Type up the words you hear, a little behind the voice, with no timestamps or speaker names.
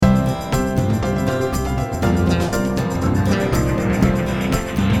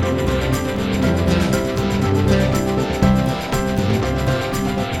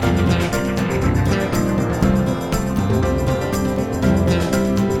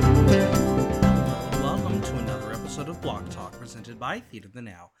presented by Theater the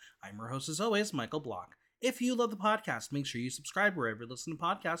Now. I'm your host, as always, Michael Block. If you love the podcast, make sure you subscribe wherever you listen to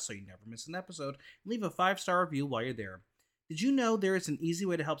podcasts so you never miss an episode, and leave a 5-star review while you're there. Did you know there is an easy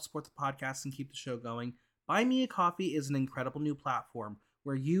way to help support the podcast and keep the show going? Buy Me a Coffee is an incredible new platform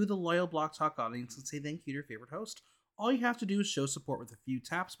where you, the loyal Block Talk audience, can say thank you to your favorite host. All you have to do is show support with a few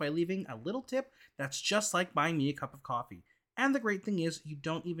taps by leaving a little tip that's just like buying me a cup of coffee. And the great thing is, you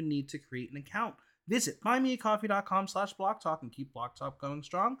don't even need to create an account. Visit buymeacoffee.com/blocktalk and keep Block Talk going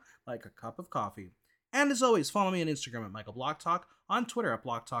strong like a cup of coffee. And as always, follow me on Instagram at Michael Block Talk, on Twitter at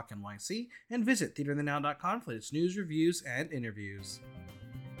BlockTalkNYC, and visit theaterthenow.com for its news, reviews, and interviews.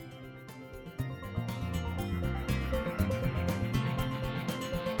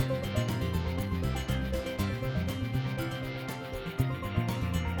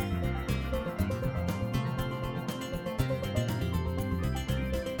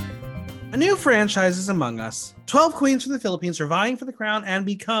 A new franchise is among us. 12 queens from the Philippines are vying for the crown and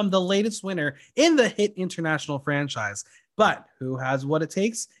become the latest winner in the hit international franchise. But who has what it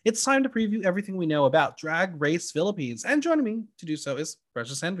takes? It's time to preview everything we know about Drag Race Philippines. And joining me to do so is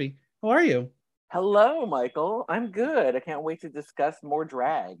Precious Envy. How are you? Hello, Michael. I'm good. I can't wait to discuss more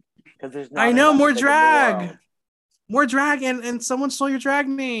drag because there's not. I know, more drag. More drag, and someone stole your drag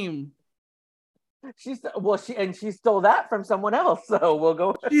name. She stole that from someone else, so we'll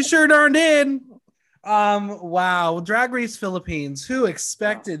go. You sure darn did. Wow, Drag Race Philippines. Who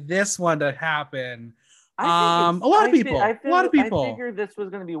expected this one to happen? A lot of people. I figured this was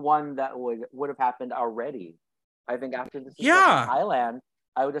going to be one that would have happened already. I think after this in Thailand,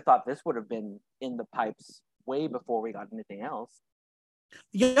 I would have thought this would have been in the pipes way before we got anything else.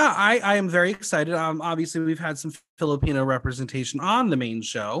 Yeah, I am very excited. Obviously we've had some Filipino representation on the main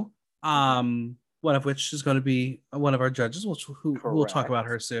show. One of which is going to be one of our judges, who we'll talk about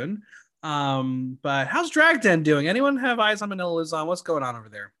her soon. But how's Drag Den doing? Anyone have eyes on Manila Luzon? What's going on over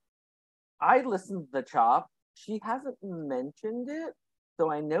there? I listened to the chop. She hasn't mentioned it,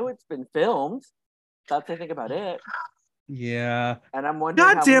 so I know it's been filmed. That's I think about it. Yeah. And I'm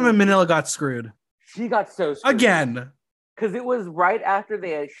wondering. God damn it, Manila got screwed. She got so screwed. Again. Because it was right after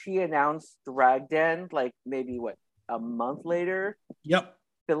she announced Drag Den, like maybe a month later. Yep.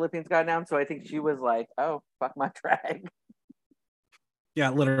 Philippines got announced, so I think she was like, oh, fuck my drag. Yeah,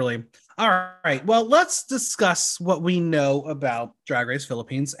 literally. All right, well, let's discuss what we know about Drag Race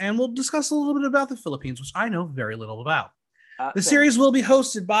Philippines, and we'll discuss a little bit about the Philippines, which I know very little about. The series will be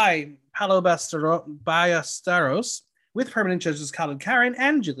hosted by Paolo Ballesteros, with permanent judges Khaled Karen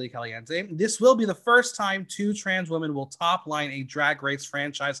and Jiggly Caliente. This will be the first time 2 trans women will top line a Drag Race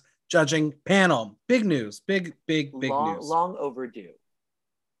franchise judging panel. Big news. Big news. Long overdue.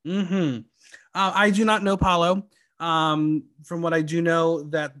 I do not know Paulo. From what I do know,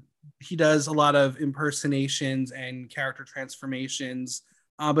 that he does a lot of impersonations and character transformations,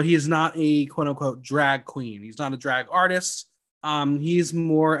 but he is not a quote-unquote drag queen. He's not a drag artist. He's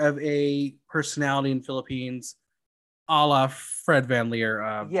more of a personality in Philippines, a la Fred Van Leer.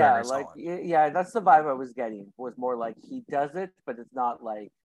 That's the vibe I was getting. Was more like he does it, but it's not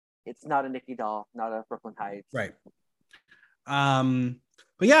a Nikki Doll, not a Brooklyn Heights. Right.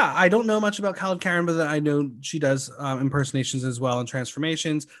 But yeah, I don't know much about Khaled Karen, but I know she does impersonations as well and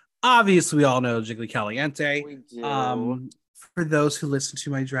transformations. Obviously, we all know Jiggly Caliente. We do. For those who listen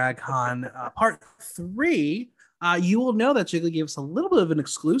to my DragCon part 3, you will know that Jiggly gave us a little bit of an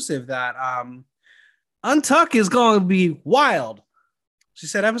exclusive that Untuck is going to be wild. She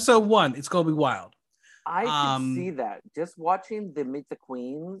said episode 1, it's going to be wild. I can see that. Just watching the Meet the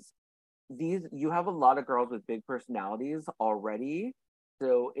Queens, you have a lot of girls with big personalities already.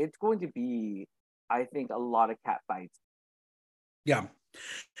 So it's going to be, I think, a lot of cat fights. Yeah.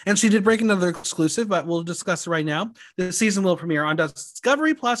 And she did break another exclusive, but we'll discuss it right now. The season will premiere on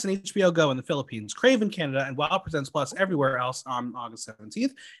Discovery Plus and HBO Go in the Philippines, Crave in Canada, and Wow Presents Plus everywhere else on August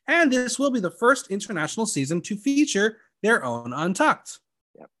 17th. And this will be the first international season to feature their own Untucked.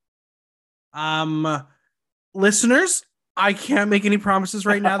 Yep. Listeners, I can't make any promises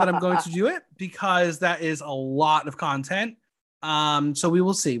right now that I'm going to do it because that is a lot of content. So we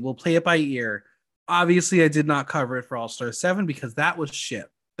will see. We'll play it by ear. Obviously, I did not cover it for All Star 7 because that was shit.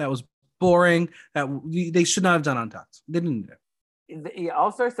 That was boring. They should not have done Untucked. They didn't need it.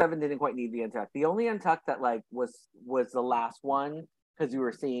 All Star 7 didn't quite need the Untucked. The only Untucked that was the last one because you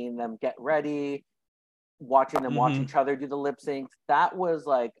were seeing them get ready, watching them watch each other do the lip syncs. That was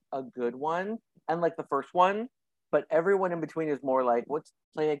like a good one and like the first one. But everyone in between is more like, let's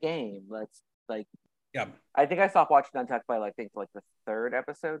play a game. Let's like. Yeah. I think I stopped watching Untucked by the 3rd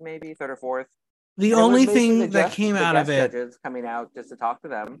episode, maybe 3rd or 4th. The only thing that came out of it, judges coming out just to talk to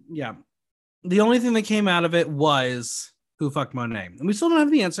them. Yeah. The only thing that came out of it was who fucked Monet, and we still don't have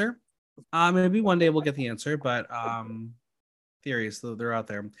the answer. Maybe one day we'll get the answer, but theories, they're out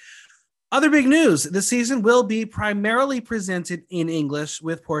there. Other big news: the season will be primarily presented in English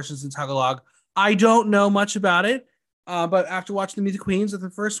with portions in Tagalog. I don't know much about it, but after watching the Meet the Queens with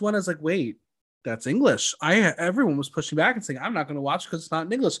the first one, I was like, wait, that's English. Everyone was pushing back and saying, I'm not going to watch because it's not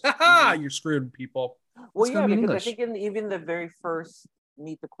in English. Ha! You're screwed, people. Well, yeah, because English. I think in even the very first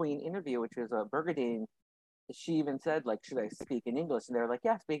Meet the Queen interview, which was Bergadine, she even said, like, should I speak in English? And they were like,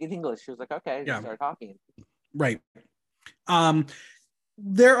 yeah, speak in English. She was like, okay, yeah. Start talking. Right.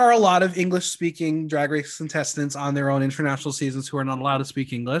 There are a lot of English-speaking Drag Race contestants on their own international seasons who are not allowed to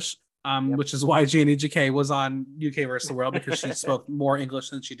speak English, which is why Janie JK was on UK vs. the World, because she spoke more English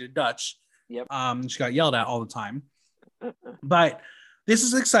than she did Dutch. Yep. She got yelled at all the time. But this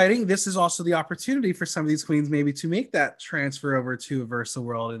is exciting. This is also the opportunity for some of these queens maybe to make that transfer over to Versa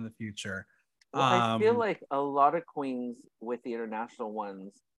World in the future. Well, I feel like a lot of queens with the international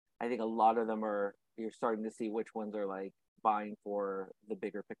ones, I think a lot of them you're starting to see which ones are like vying for the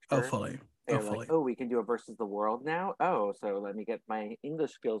bigger picture. Oh, fully. They're like, oh, we can do a versus the world now. Oh, so let me get my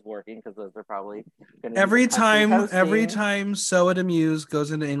English skills working, because those are probably going to every time Soa Demuse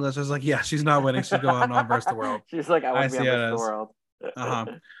goes into English, I was like, yeah, she's not winning. She's going on versus the world. She's like, I want to be on versus the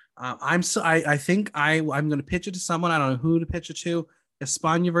world. I think I'm going to pitch it to someone. I don't know who to pitch it to.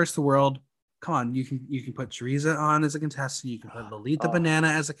 Espana versus the world. Come on, you can put Teresa on as a contestant. You can put Lolita Banana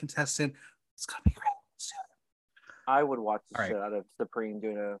as a contestant. It's gonna be great. I would watch the shit out of Supreme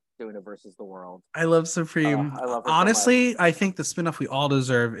doing a versus the world. I love Supreme. I love her honestly. so I think the spinoff we all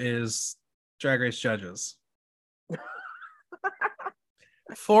deserve is Drag Race Judges.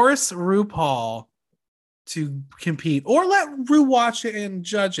 Force RuPaul to compete, or let Ru watch it and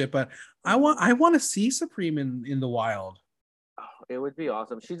judge it. But I want to see Supreme in the wild. It would be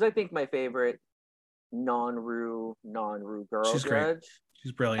awesome. She's, I think, my favorite non-Ru girl She's judge. Great.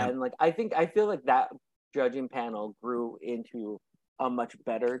 She's brilliant. And like I feel like that judging panel grew into a much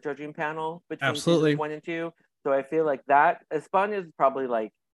better judging panel between seasons 1 and 2. So I feel like that Espana is probably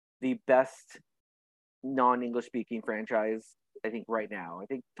like the best non-English speaking franchise, I think, right now. I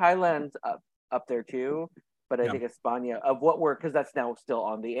think Thailand's up there too, but I think Espana, of what because that's now still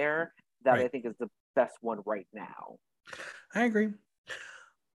on the air, that I think is the best one right now. I agree.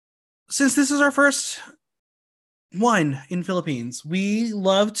 Since this is our first one in Philippines, we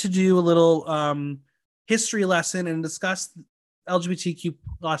love to do a little history lesson and discuss LGBTQ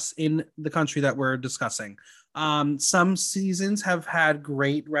plus in the country that we're discussing. Some seasons have had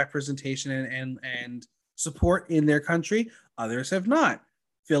great representation and support in their country. Others have not.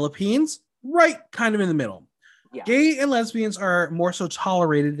 Philippines, right kind of in the middle. Yeah. Gay and lesbians are more so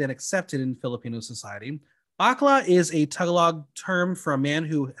tolerated than accepted in Filipino society. Bakla is a Tagalog term for a man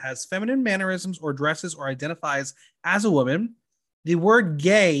who has feminine mannerisms or dresses or identifies as a woman. The word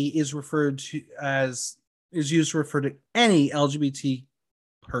gay is used to refer to any LGBT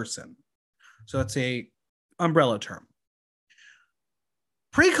person. So it's a umbrella term.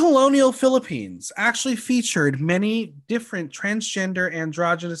 Pre-colonial Philippines actually featured many different transgender,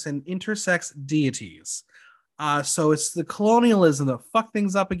 androgynous, and intersex deities. So it's the colonialism that fucked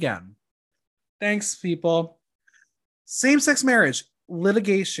things up again. Thanks, people. Same-sex marriage,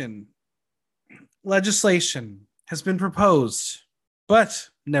 legislation has been proposed, but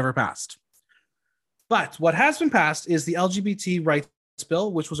never passed. But what has been passed is the LGBT rights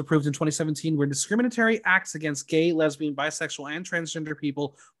bill, which was approved in 2017, where discriminatory acts against gay, lesbian, bisexual, and transgender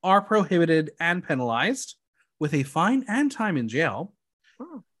people are prohibited and penalized with a fine and time in jail.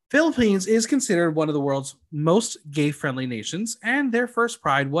 Oh. Philippines is considered one of the world's most gay-friendly nations, and their first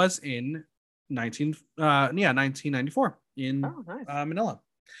pride was in 1994 in Manila.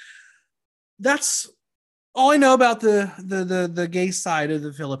 That's all I know about the gay side of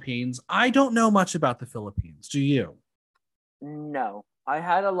the Philippines. I don't know much about the Philippines. Do you? No, I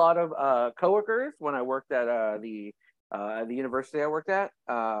had a lot of coworkers when I worked at the university I worked at.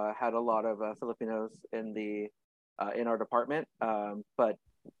 Had a lot of Filipinos in our department, but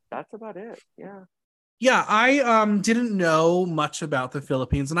that's about it. Yeah. Yeah, I didn't know much about the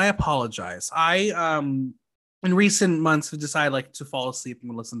Philippines, and I apologize. I in recent months have decided to fall asleep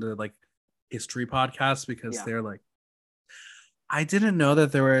and listen to history podcasts because they're I didn't know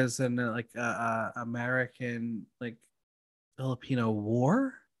that there was an American Filipino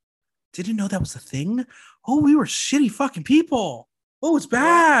war. Didn't know that was a thing. Oh, we were shitty fucking people. Oh, it's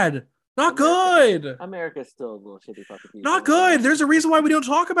bad. Not good. America's still a little shitty fucking people. Not good. There's a reason why we don't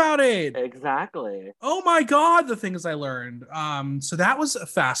talk about it. Exactly. Oh my God, the things I learned. So that was a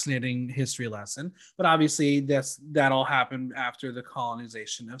fascinating history lesson. But obviously, that all happened after the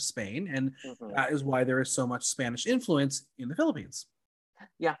colonization of Spain, and that is why there is so much Spanish influence in the Philippines.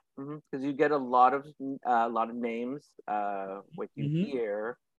 Yeah, because you get a lot of names. What you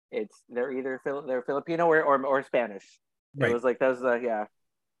hear, they're either they're Filipino or Spanish. Right. It was like those. Yeah.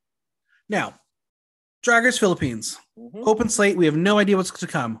 Now, Drag Race Philippines, open slate. We have no idea what's to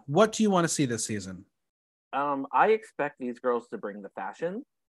come. What do you want to see this season? I expect these girls to bring the fashion.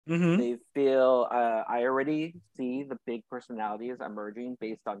 They feel. I already see the big personalities emerging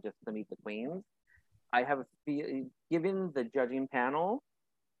based on just the Meet the Queens. I have a feel, given the judging panel,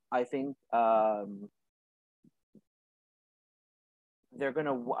 I think they're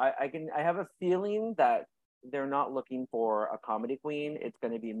gonna. I have a feeling that they're not looking for a comedy queen. It's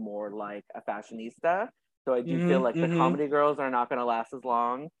going to be more like a fashionista. So I do feel like the comedy girls are not going to last as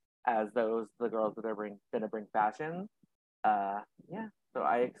long as the girls that are going to bring fashion. Yeah. So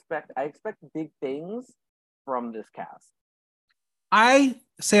I expect big things from this cast. I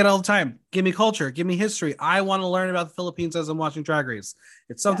say it all the time. Give me culture. Give me history. I want to learn about the Philippines as I'm watching Drag Race.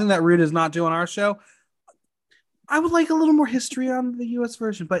 It's something that Rude does not do on our show. I would like a little more history on the US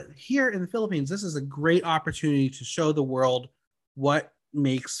version, but here in the Philippines, this is a great opportunity to show the world what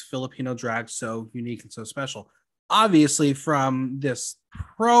makes Filipino drag so unique and so special. Obviously, from this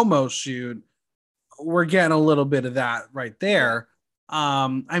promo shoot, we're getting a little bit of that right there.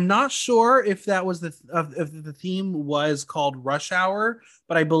 I'm not sure if that was if the theme was called Rush Hour,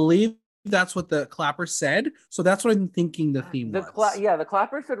 but I believe that's what the clapper said. So that's what I'm thinking the theme was. The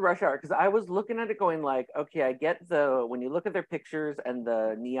clapper said Rush Hour, because I was looking at it going like, okay, I get when you look at their pictures and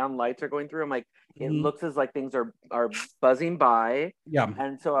the neon lights are going through, I'm like, it looks as like things are buzzing by. Yeah.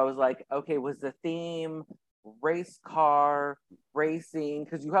 And so I was like, okay, was the theme race car racing?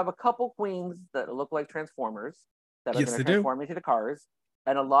 Because you have a couple queens that look like Transformers that are going to transform into the cars,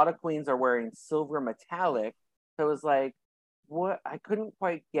 and a lot of queens are wearing silver metallic. So it was like, what I couldn't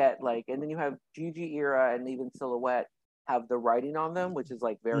quite get, like, and then you have Gigi Era and even Silhouette have the writing on them, which is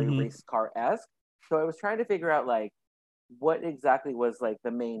like very race car-esque. So I was trying to figure out like what exactly was like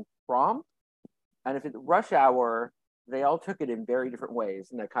the main prompt, and if it's Rush Hour, they all took it in very different ways,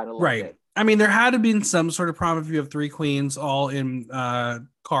 and I kind of loved it. I mean, there had to be some sort of prompt if you have three queens all in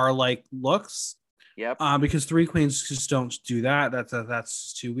car-like looks. Yep. Because three queens just don't do that.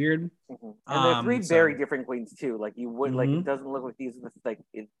 That's too weird. And they're three very different queens too. Like you would like, it doesn't look like these like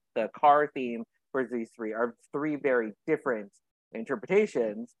the car theme for these three are three very different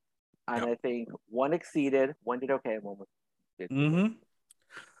interpretations. And I think one exceeded, one did okay, and one did.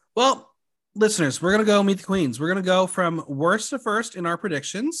 Well, listeners, we're gonna go meet the queens. We're gonna go from worst to first in our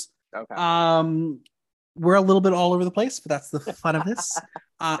predictions. Okay. We're a little bit all over the place, but that's the fun of this.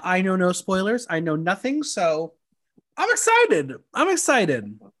 I know no spoilers. I know nothing, so I'm excited.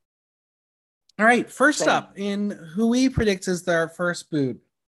 All right, first up in who we predict is their first boot.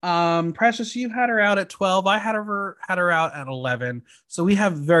 Precious, you had her out at 12. I had her out at 11. So we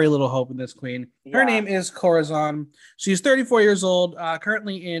have very little hope in this queen. Her name is Corazon. She's 34 years old,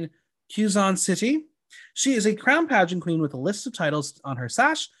 currently in Quezon City. She is a crown pageant queen with a list of titles on her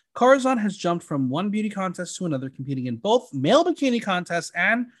sash. Corazon has jumped from one beauty contest to another, competing in both male bikini contests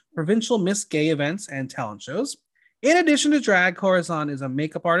and provincial Miss Gay events and talent shows. In addition to drag, Corazon is a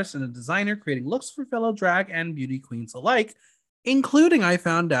makeup artist and a designer, creating looks for fellow drag and beauty queens alike, including, I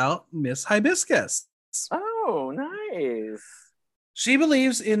found out, Miss Hibiscus. Oh, nice. She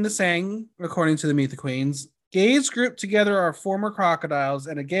believes in the saying, according to the Meet the Queens, gays grouped together are former crocodiles,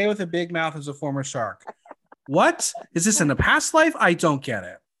 and a gay with a big mouth is a former shark. What? Is this in a past life? I don't get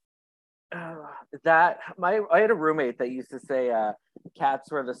it. I had a roommate that used to say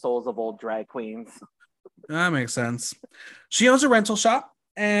cats were the souls of old drag queens. That makes sense. She owns a rental shop,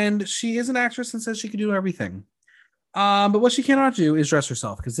 and she is an actress and says she can do everything. But what she cannot do is dress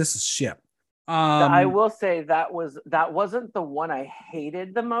herself, because this is shit. I will say that wasn't the one I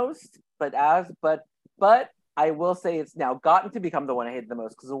hated the most, but I will say it's now gotten to become the one I hated the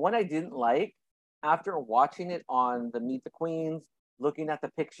most, because the one I didn't like, after watching it on the Meet the Queens, looking at the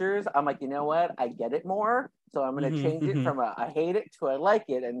pictures, I'm like, you know what? I get it more. So I'm going to change it from I hate it to I like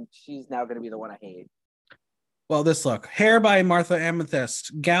it. And she's now going to be the one I hate. Well, this look. Hair by Martha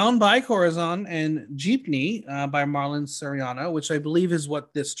Amethyst. Gown by Corazon. And Jeepney by Marlon Soriano, which I believe is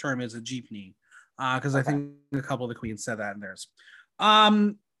what this term is, a jeepney. Because I think a couple of the queens said that in theirs.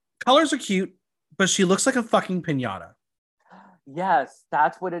 Colors are cute, but she looks like a fucking piñata. Yes,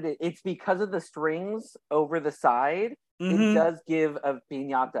 that's what it is. It's because of the strings over the side. it Mm-hmm. does give a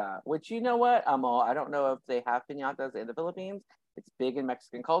piñata, which you know what? I don't know if they have piñatas in the Philippines. It's big in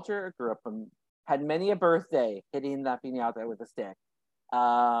Mexican culture. Grew up from had many a birthday hitting that piñata with a stick.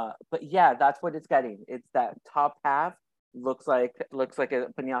 But yeah, that's what it's getting. It's that top half looks like a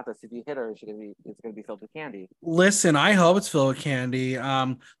piñata. So if you hit her, it's gonna be filled with candy. Listen, I hope it's filled with candy.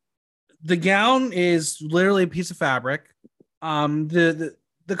 The gown is literally a piece of fabric.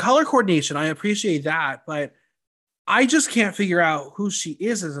 The color coordination, I appreciate that, but I just can't figure out who she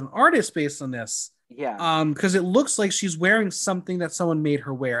is as an artist based on this. Yeah, Because it looks like she's wearing something that someone made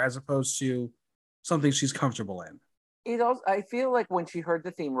her wear as opposed to something she's comfortable in. it also. I feel like when she heard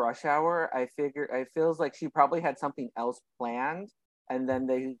the theme Rush Hour, I feels like she probably had something else planned, and then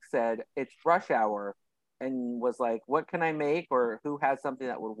they said it's Rush Hour, and was like, what can I make, or who has something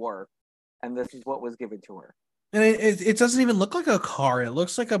that would work, and this is what was given to her. And it doesn't even look like a car. It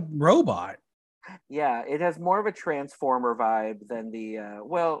looks like a robot. Yeah, it has more of a Transformer vibe than the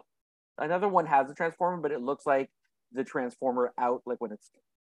well, another one has a Transformer, but it looks like the Transformer out like when it's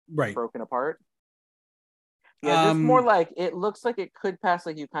Right. broken apart. Yeah, this more Um, like it looks like it could pass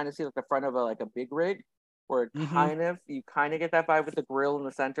like you kind of see like the front of a big rig, where it mhm. you kind of get that vibe with the grill in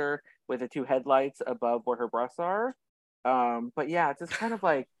the center with the two headlights above where her breasts are. But yeah, it's just kind of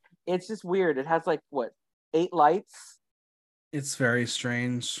like it's just weird. It has like what 8 lights. It's very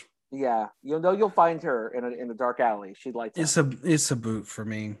strange. Yeah, you'll know you'll find her in a dark alley. She lights up. It's a boot for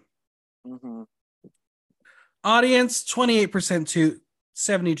me. Hmm. Audience 28% to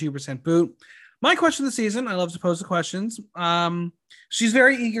 72% boot. My question of the season, I love to pose the questions. She's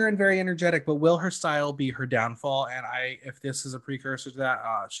very eager and very energetic, but will her style be her downfall? And if this is a precursor to that,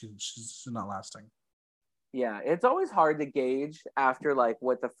 she's not lasting. Yeah, it's always hard to gauge after like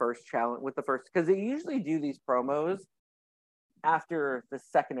what the first challenge with the first because they usually do these promos after the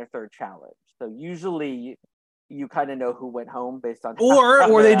second or third challenge. So usually you kind of know who went home based on how Or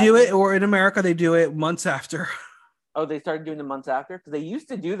they're they do it, acting. or in America they do it months after. Oh, they started doing the months after because they used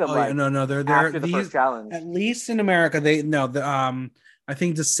to do them Oh yeah, like no, they're after the these first challenge. at least in America they no the I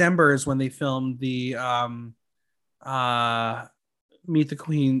think December is when they filmed the uh Meet the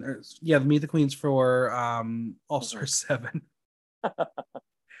Queen or, yeah, the Meet the Queens for All Hmm. Star 7.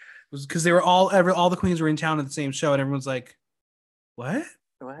 Was because they were all the queens were in town at the same show and everyone's like, "What?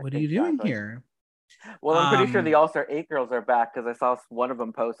 What What are you doing exactly? here?" Well, I'm pretty sure the Um All Star 8 girls are back because I saw one of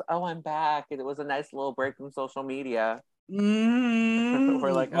them post, "Oh, I'm back," and it was a nice little break from social media.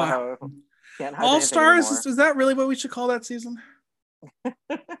 We're like, wow. oh, can't hide All anything Stars anymore. is that really what we should call that season?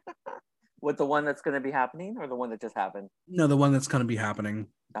 With the one that's going to be happening or the one that just happened? No, the one that's going to be happening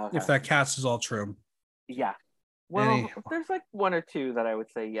if Okay. that cast is all true. Yeah. Any Well, there's like one or two that I would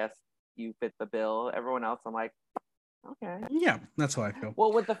say, yes, you fit the bill. Everyone else, I'm like, okay. Yeah, that's how I feel.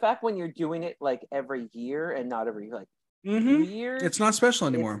 Well, with the fact when you're doing it like every year and not every like Mm-hmm. 2 years, It's not special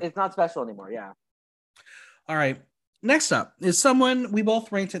it's anymore. it's not special anymore. Yeah. All right. Next up is someone we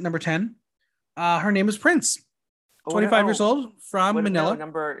both ranked at number 10. Her name is Prince, Oh, 25 years old, from what? No,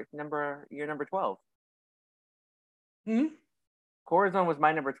 Manila. you're number 12. Mm-hmm. Corazon was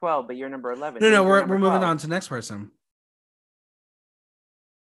my number 12, but you're number 11. No, Who's your we're number moving 12? on to the next person.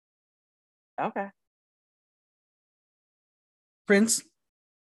 Okay. Prince,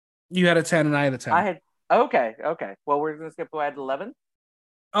 you had a 10 and I had a I 10. had, okay. Well, we're going to skip ahead to 11.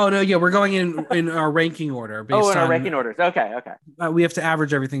 Oh, no, yeah, we're going in our ranking order Oh, based in our on, ranking orders. Okay. we have to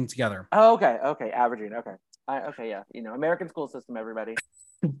average everything together. Oh, okay. Averaging. Okay. Okay, yeah. American school system, everybody.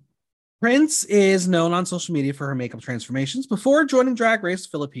 Prince is known on social media for her makeup transformations. Before joining Drag Race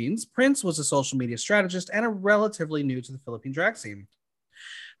Philippines, Prince was a social media strategist and a relatively new to the Philippine drag scene.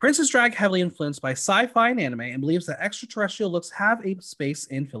 Prince is drag heavily influenced by sci-fi and anime and believes that extraterrestrial looks have a space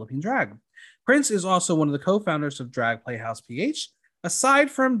in Philippine drag. Prince is also one of the co-founders of Drag Playhouse PH. Aside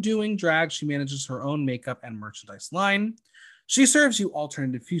from doing drag, she manages her own makeup and merchandise line. She serves you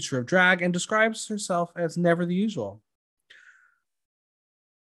alternative future of drag and describes herself as never the usual.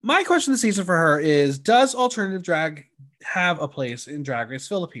 My question this season for her is, does alternative drag have a place in Drag Race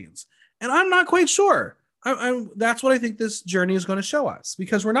Philippines? And I'm not quite sure. That's what I think this journey is going to show us,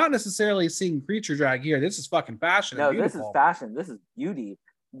 because we're not necessarily seeing creature drag here. This is fucking fashion and No, this is beautiful. fashion. This is beauty.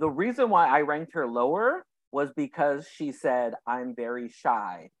 The reason why I ranked her lower was because she said, I'm very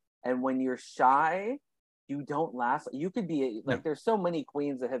shy. And when you're shy, you don't last. You could be No, like, there's so many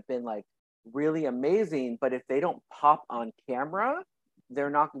queens that have been like really amazing, but if they don't pop on camera, their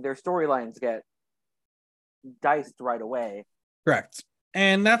storylines get diced right away. correct.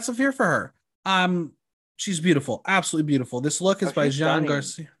 And that's a fear for her. She's beautiful, absolutely beautiful. This look is Oh, by she's Jean stunning.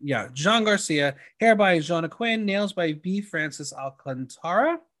 Garcia. Yeah, Jean Garcia. Hair by Jonna Quinn. Nails by B. Francis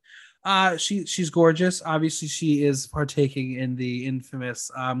Alcantara. She's gorgeous. Obviously, she is partaking in the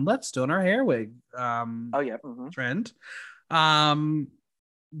infamous let's don our hair wig Oh yeah. Mm-hmm. trend. Um,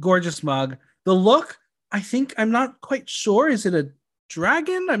 Gorgeous mug. The look, I think I'm not quite sure. Is it a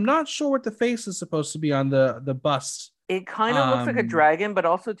dragon? I'm not sure what the face is supposed to be on the bust. It kind of looks like a dragon, but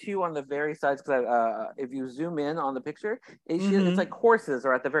also too on the very sides. Because if you zoom in on the picture, it's like horses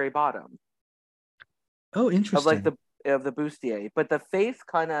are at the very bottom. Oh, interesting. Of the bustier, but the face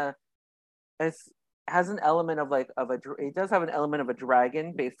kind of has an element of it does have an element of a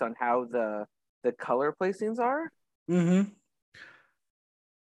dragon based on how the color placings are. Mm-hmm.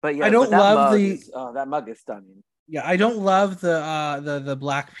 But yeah, I don't love that mug is stunning. Yeah, I don't love the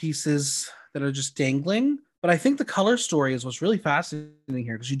black pieces that are just dangling, but I think the color story is what's really fascinating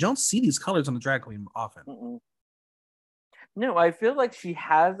here because you don't see these colors on the drag queen often. Mm-mm. No, I feel like she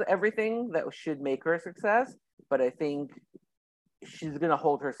has everything that should make her a success, but I think she's gonna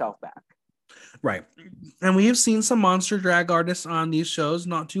hold herself back. Right, and we have seen some monster drag artists on these shows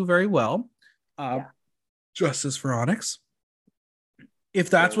not do very well. Justice for Onyx. If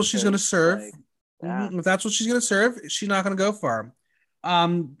that's what she's going to serve, if that's what she's going to serve, she's not going to go far.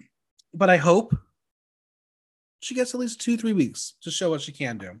 But I hope she gets at least 2-3 weeks to show what she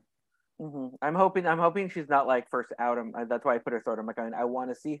can do. Mm-hmm. I'm hoping she's not like first out. That's why I put her third. I'm like, I want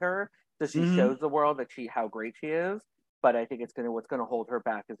to see her so she shows the world that how great she is. But I think what's gonna hold her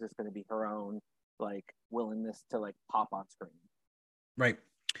back is just gonna be her own like willingness to like pop on screen. Right.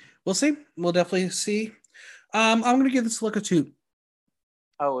 We'll see. We'll definitely see. I'm gonna give this look a 2.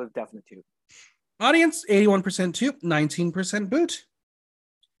 Oh, it's definitely 2. Audience 81% 2, 19% boot.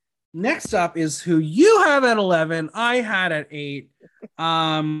 Next up is who you have at 11. I had at 8.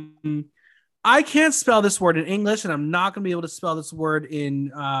 I can't spell this word in English, and I'm not going to be able to spell this word in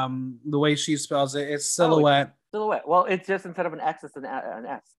the way she spells it. It's silhouette. It's silhouette. Well, it's just instead of an X, it's an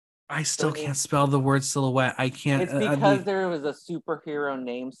S. I still can't spell the word silhouette. I can't. It's because there was a superhero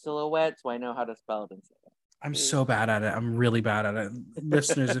named Silhouette, so I know how to spell it. I'm so bad at it. I'm really bad at it.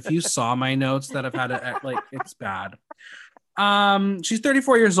 Listeners, if you saw my notes that I've had it, like, it's bad. She's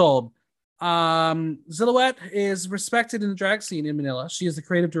 34 years old. Silhouette is respected in the drag scene in Manila. She is the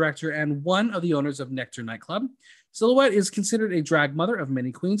creative director and one of the owners of Nectar Nightclub. Silhouette is considered a drag mother of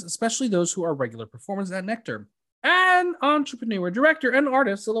many queens, especially those who are regular performers at Nectar. An entrepreneur, director, and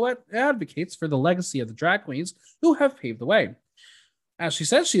artist, Silhouette advocates for the legacy of the drag queens who have paved the way. As she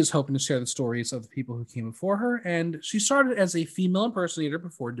says, she is hoping to share the stories of the people who came before her, and she started as a female impersonator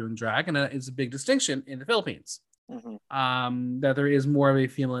before doing drag, and that is a big distinction in the Philippines. That there is more of a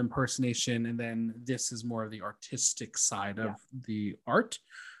female impersonation, and then this is more of the artistic side of the art.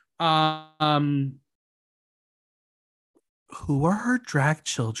 Who are her drag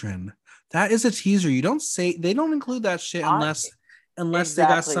children? That is a teaser. You don't say, they don't include that shit unless exactly. They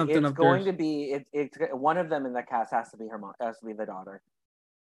got something. It's going to be it's one of them in the cast has to be her mom, has to be the daughter.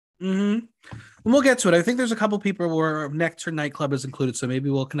 And we'll get to it. I think there's a couple people where Nectar Nightclub is included, so maybe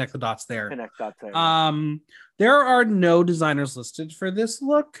we'll connect the dots there. There are no designers listed for this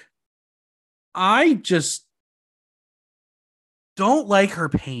look. I just don't like her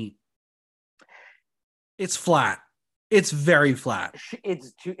paint. It's flat. It's very flat.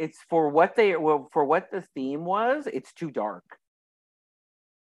 It's for what the theme was. It's too dark.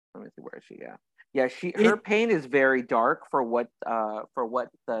 Let me see, where is she? Her paint is very dark for what the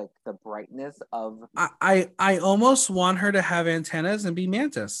brightness of. I almost want her to have antennas and be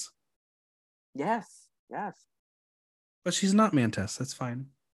Mantis. Yes. But she's not Mantis. That's fine.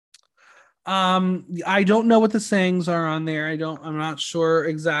 I don't know what the sayings are on there. I'm not sure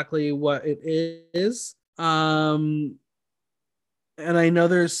exactly what it is. And I know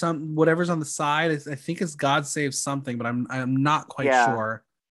there's some whatever's on the side. I think it's God Save Something, but I'm not quite sure.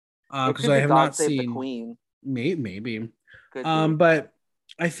 Because I have not seen the Queen. Maybe. But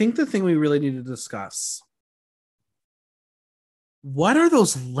I think the thing we really need to discuss. What are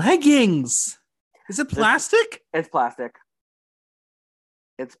those leggings? Is it plastic? It's plastic.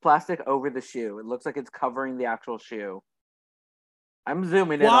 It's plastic over the shoe. It looks like it's covering the actual shoe. I'm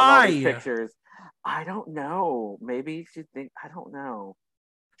zooming in on all these pictures. I don't know. Maybe she think I don't know.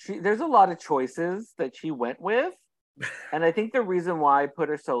 There's a lot of choices that she went with. And I think the reason why I put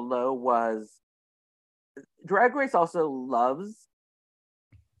her so low was Drag Race also loves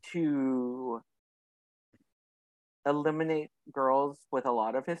to eliminate girls with a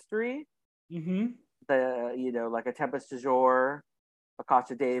lot of history. Like a Tempest du Jour, a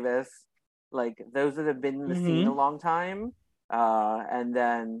Kasha Davis, like those that have been in the scene a long time. And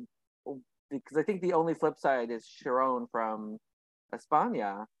then, because I think the only flip side is Sharon from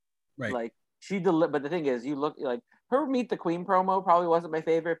España. Right. Like, But the thing is, you look like her Meet the Queen promo probably wasn't my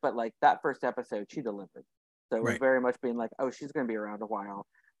favorite, but like that first episode, she delivered. So it was very much being like, oh, she's gonna be around a while.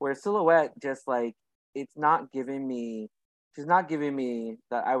 Whereas Silhouette, just like it's not giving me, she's not giving me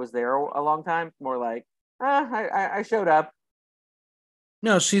that I was there a long time. More like, I showed up.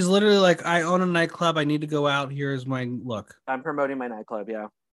 No, she's literally like, I own a nightclub. I need to go out. Here's my look. I'm promoting my nightclub. Yeah.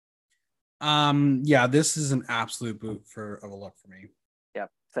 Yeah, this is an absolute boot of a look for me. Yep.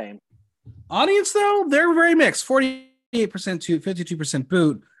 Same. Audience, though, they're very mixed. 48% to 52%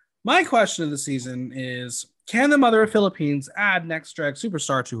 boot. My question of the season is, can the mother of Philippines add next drag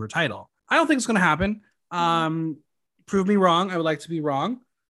superstar to her title? I don't think it's going to happen. Prove me wrong. I would like to be wrong.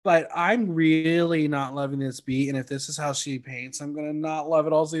 But I'm really not loving this beat. And if this is how she paints, I'm going to not love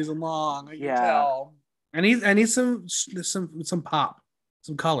it all season long. I can tell. I need some pop,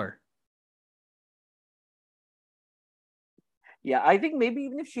 some color. Yeah, I think maybe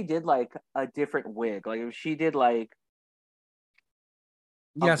even if she did like a different wig, like if she did like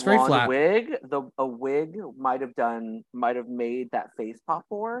it's very flat wig, a wig might have made that face pop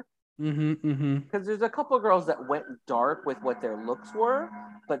more. Because there's a couple of girls that went dark with what their looks were,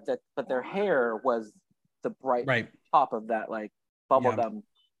 but their hair was the bright top of that like bubblegum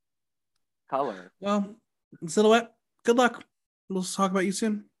color. Well, Silhouette, good luck. We'll talk about you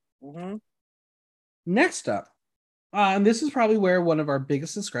soon. Next up, and this is probably where one of our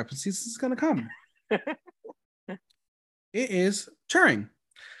biggest discrepancies is going to come. It is Turing.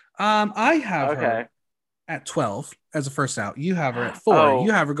 I have her at 12 as a first out. You have her at 4.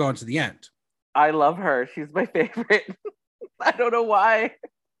 You have her going to the end. I love her. She's my favorite. I don't know why.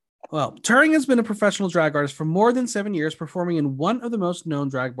 Well, Turing has been a professional drag artist for more than 7 years, performing in one of the most known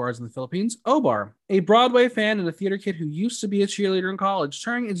drag bars in the Philippines, O-Bar. A Broadway fan and a theater kid who used to be a cheerleader in college,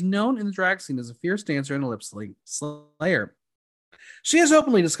 Turing is known in the drag scene as a fierce dancer and a lip slayer. She has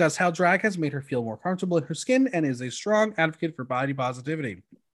openly discussed how drag has made her feel more comfortable in her skin and is a strong advocate for body positivity.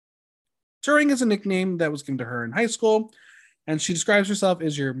 Turing is a nickname that was given to her in high school, and she describes herself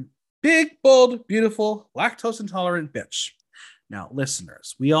as your big, bold, beautiful, lactose-intolerant bitch. Now,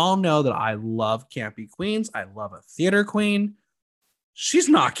 listeners, we all know that I love campy queens. I love a theater queen. She's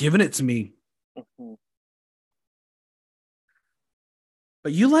not giving it to me.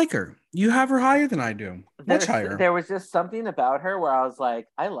 But you like her. You have her higher than I do. Much higher. There was just something about her where I was like,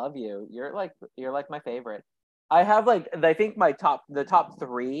 I love you. You're like my favorite. I have I think the top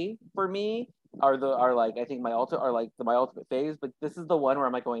 3 for me are I think my ultimate faves, but this is the one where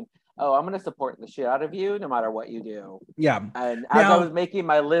I'm like going, oh, I'm gonna support the shit out of you no matter what you do. Yeah. And as I was making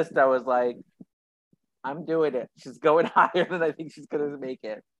my list, I was like, I'm doing it. She's going higher than I think she's gonna make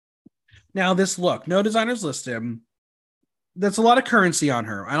it. Now this look, no designers listed. That's a lot of currency on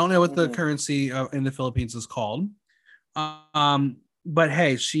her. I don't know what the currency in the Philippines is called. But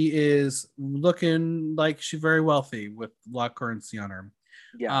hey, she is looking like she's very wealthy with a lot of currency on her.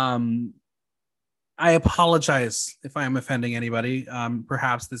 Yeah. I apologize if I am offending anybody.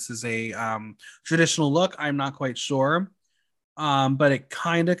 Perhaps this is a traditional look. I'm not quite sure. But it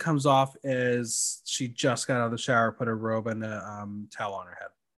kind of comes off as she just got out of the shower, put a robe and a towel on her head.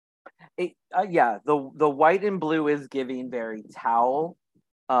 The white and blue is giving very towel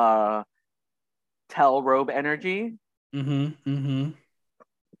robe energy. Yeah,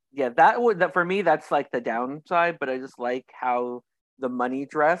 that for me, that's like the downside, but I just like how the money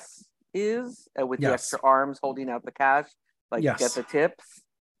dress is with the extra arms holding out the cash, get the tips.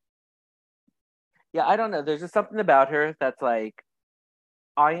 Yeah, I don't know. There's just something about her that's like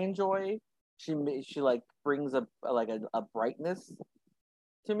I enjoy. She like brings a brightness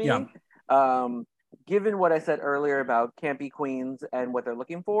to me. Yeah. Given what I said earlier about campy queens and what they're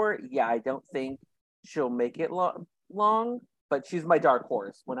looking for, I don't think she'll make it long. But she's my dark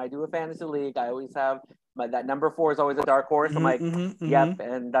horse. When I do a fantasy league, I always have that number 4 is always a dark horse. I'm like, yep,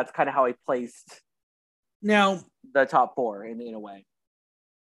 and that's kind of how I placed now the top 4 in a way.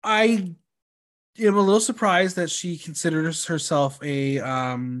 I am a little surprised that she considers herself a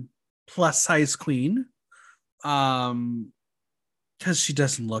plus size queen, because she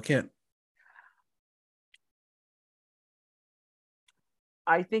doesn't look it.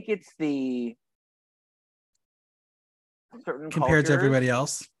 I think it's the certain compared to everybody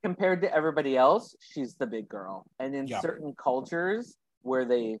else. Compared to everybody else, she's the big girl. And in certain cultures where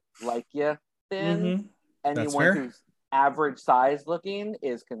they like you thin, anyone who's average size looking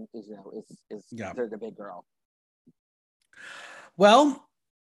is considered a big girl. Well,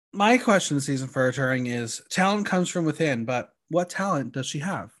 my question this season for Turing is: talent comes from within, but what talent does she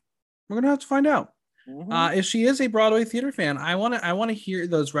have? We're gonna have to find out. If she is a Broadway theater fan, I want to hear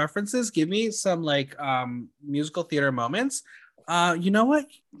those references. Give me some musical theater moments. You know what?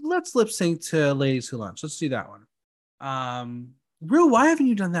 Let's lip sync to Ladies Who Lunch. Let's do that one. Rue, why haven't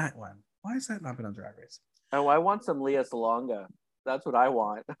you done that one? Why has that not been on Drag Race? Oh, I want some Leah Salonga. That's what I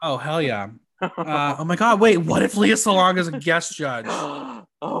want. Oh, hell yeah. Oh my God, wait, what if Leah Salonga is a guest judge?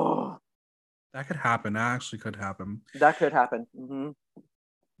 Oh, that could happen. That actually could happen. That could happen. Mm-hmm.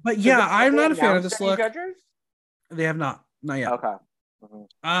 But yeah, I'm not a fan of this look. Judges? They have not yet. Okay. Mm-hmm.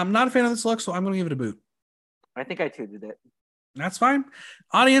 I'm not a fan of this look, so I'm going to give it a boot. I think I tooted it. That's fine.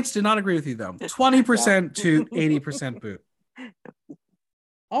 Audience did not agree with you though. 20% to 80% boot.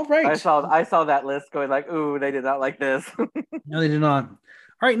 All right. I saw that list going like, ooh, they did not like this. No, they did not.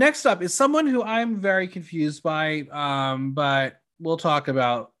 All right, next up is someone who I'm very confused by, but we'll talk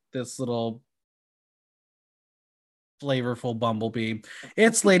about this little flavorful bumblebee.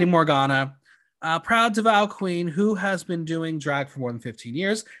 It's Lady Morgana, proud DeVal queen who has been doing drag for more than 15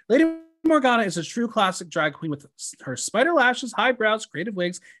 years. Lady Morgana is a true classic drag queen with her spider lashes, high brows, creative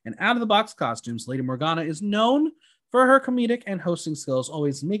wigs, and out-of-the-box costumes. Lady Morgana is known for her comedic and hosting skills,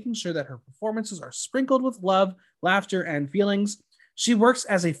 always making sure that her performances are sprinkled with love, laughter, and feelings. She works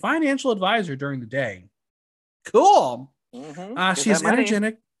as a financial advisor during the day. Cool. Mm-hmm. She's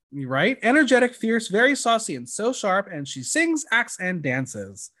energetic, right? Energetic, fierce, very saucy, and so sharp, and she sings, acts, and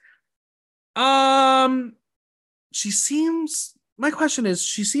dances. My question is,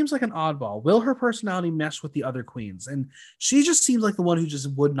 she seems like an oddball. Will her personality mesh with the other queens? And she just seems like the one who just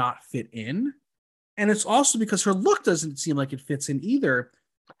would not fit in. And it's also because her look doesn't seem like it fits in either.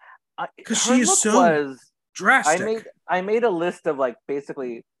 Because she is so drastic. I made a list of like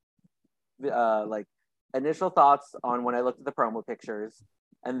basically like initial thoughts on when I looked at the promo pictures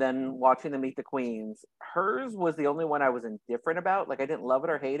and then watching them meet the queens. Hers was the only one I was indifferent about. Like I didn't love it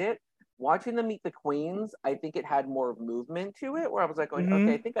or hate it. Watching them meet the queens, I think it had more movement to it where I was like,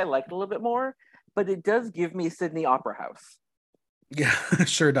 okay, I think I liked it a little bit more, but it does give me Sydney Opera House. Yeah, it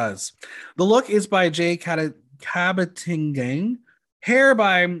sure does. The look is by Jay Kabatingang, hair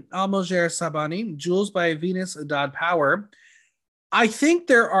by Almoger Sabani, jewels by Venus Adad Power. I think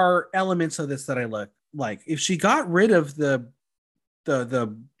there are elements of this that I like. If she got rid of the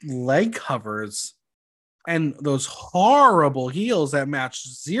leg covers and those horrible heels that match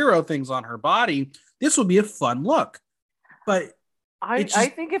zero things on her body, this would be a fun look. But I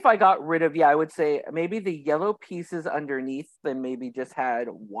think if I got rid of, I would say maybe the yellow pieces underneath, then maybe just had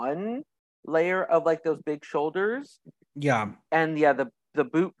one layer of like those big shoulders. Yeah. And the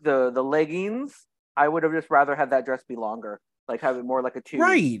boot, the leggings, I would have just rather had that dress be longer, like have it more like a two.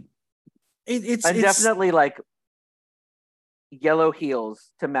 Right. It's definitely like yellow heels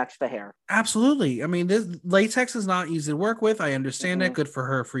to match the hair. Absolutely. I mean, this latex is not easy to work with. I understand it. Good for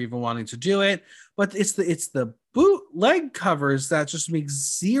her for even wanting to do it. But it's the boot leg covers that just make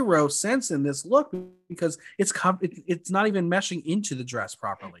zero sense in this look because it's not even meshing into the dress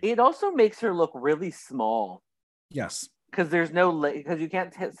properly. It also makes her look really small. Yes. Because there's no because you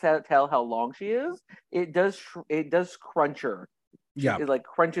can't tell how long she is. It does crunch her. Yeah. It like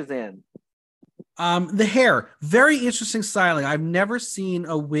crunches in. The hair, very interesting styling. I've never seen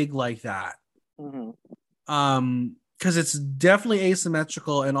a wig like that. Because it's definitely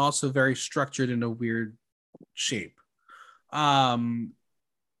asymmetrical and also very structured in a weird shape. It's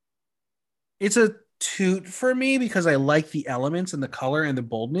a toot for me because I like the elements and the color and the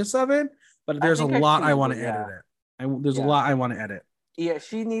boldness of it, but there's a lot I want to edit it. There's a lot I want to edit. Yeah,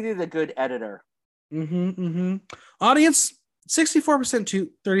 she needed a good editor. Audience, 64%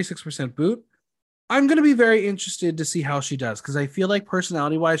 toot, 36% boot. I'm going to be very interested to see how she does because I feel like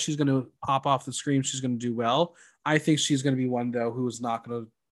personality-wise, she's going to pop off the screen. She's going to do well. I think she's going to be one, though, who is not going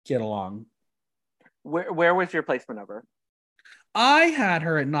to get along. Where was your placement of her? I had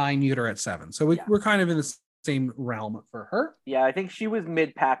her at 9, you had her at 7. So we're kind of in the same realm for her. Yeah, I think she was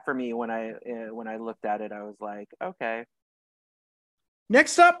mid-pack for me when I looked at it. I was like, okay.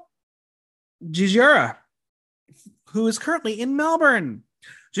 Next up, Gigiara, who is currently in Melbourne.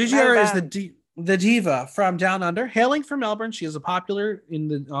 Gigiara is the diva from Down Under. Hailing from Melbourne, she is a popular in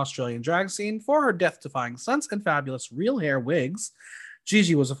the Australian drag scene for her death-defying stunts and fabulous real hair wigs.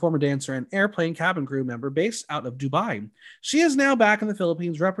 Gigi was a former dancer and airplane cabin crew member based out of Dubai. She is now back in the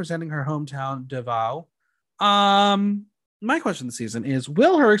Philippines representing her hometown, Davao. My question this season is,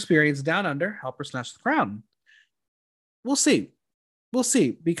 will her experience Down Under help her snatch the crown? We'll see. We'll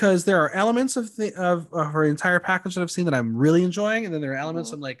see, because there are elements of her entire package that I've seen that I'm really enjoying, and then there are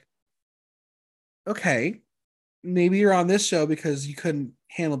elements I'm like, okay, maybe you're on this show because you couldn't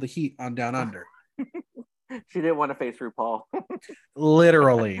handle the heat on Down Under. She didn't want to face RuPaul.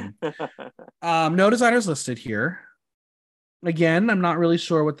 Literally. No designers listed here. Again, I'm not really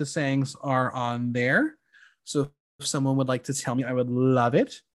sure what the sayings are on there. So someone would like to tell me, I would love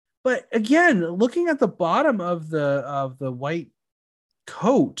it. But again, looking at the bottom of the white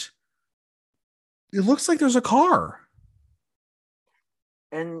coat, it looks like there's a car.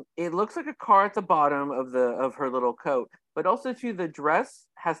 And it looks like a car at the bottom of her little coat, but also too the dress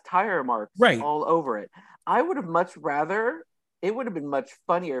has tire marks Right. all over it. I would have much rather. It would have been much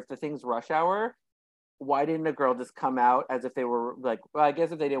funnier if the thing's rush hour. Why didn't a girl just come out as if they were like? Well, I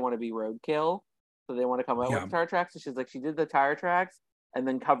guess if they didn't want to be roadkill, so they want to come out with the tire tracks. So she's like, she did the tire tracks and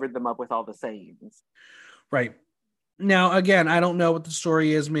then covered them up with all the sayings. Right. Now, again, I don't know what the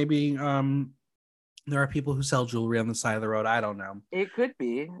story is. Maybe there are people who sell jewelry on the side of the road. I don't know. It could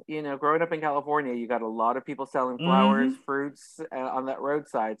be. Growing up in California, you got a lot of people selling flowers, fruits on that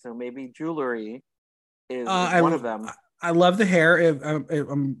roadside. So maybe jewelry is one of them. I love the hair.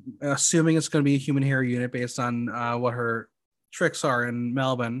 I'm assuming it's going to be a human hair unit based on what her tricks are in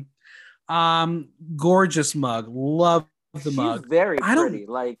Melbourne. Gorgeous mug. Love the mug. She's very pretty.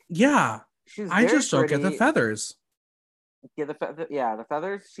 I just don't get the feathers. Yeah, the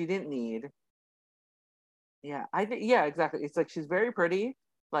feathers she didn't need. Yeah, exactly. It's like she's very pretty.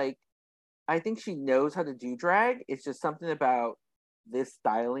 Like, I think she knows how to do drag. It's just something about this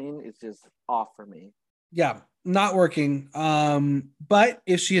styling is just off for me. Yeah, not working. But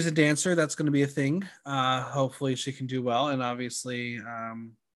if she is a dancer, that's going to be a thing. Hopefully she can do well. And obviously,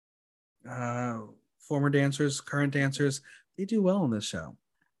 former dancers, current dancers, they do well in this show.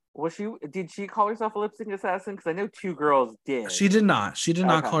 Did she call herself a lip sync assassin? Because I know 2 girls did. She did not. She did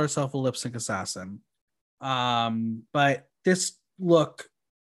not call herself a lip sync assassin. But this look,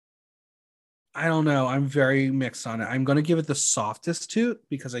 I don't know. I'm very mixed on it. I'm going to give it the softest toot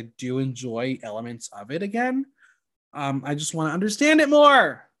because I do enjoy elements of it again. I just want to understand it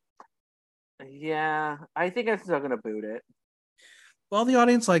more. Yeah, I think I'm still going to boot it. Well, the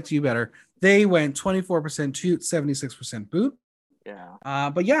audience liked you better. They went 24% toot, 76% boot.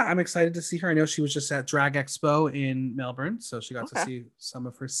 Yeah. But yeah, I'm excited to see her. I know she was just at Drag Expo in Melbourne, so she got to see some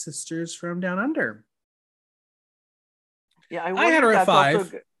of her sisters from down under. Yeah, I had her at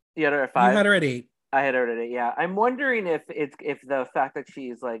 5. You had her at 5. You had her at 8. I had her at 8. Yeah, I'm wondering if the fact that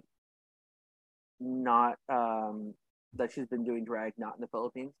she's like not that she's been doing drag not in the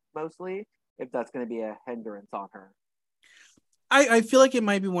Philippines mostly, if that's going to be a hindrance on her. I feel like it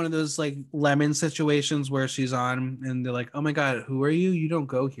might be one of those like Lemon situations where she's on and they're like, "Oh my god, who are you? You don't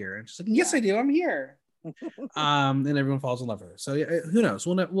go here." And she's like, "Yes, I do. I'm here." And everyone falls in love with her. So yeah, who knows?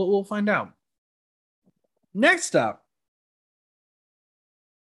 We'll find out. Next up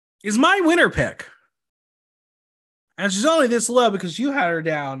is my winner pick, and she's only this low because you had her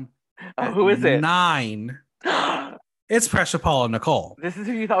down. Who is it? 9. It's Precious Paula Nicole. This is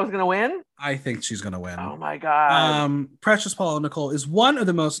who you thought was going to win? I think she's going to win. Oh my god. Precious Paula Nicole is one of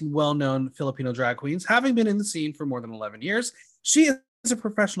the most well-known Filipino drag queens, having been in the scene for more than 11 years. She is a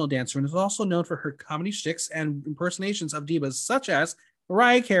professional dancer and is also known for her comedy shticks and impersonations of divas such as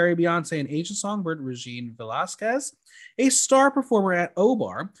Mariah Carey, Beyonce, and Asian songbird Regine Velasquez. A star performer at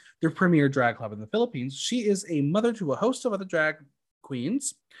O-Bar, their premier drag club in the Philippines, she is a mother to a host of other drag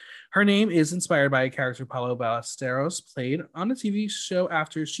queens. Her name is inspired by a character Paulo Ballesteros played on a TV show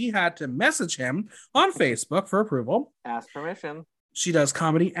after she had to message him on Facebook for approval. Ask permission. She does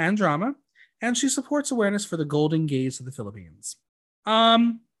comedy and drama, and she supports awareness for the golden gays of the Philippines. My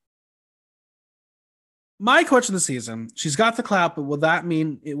question this season, she's got the clout, but will that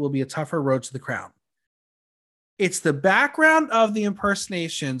mean it will be a tougher road to the crown? It's the background of the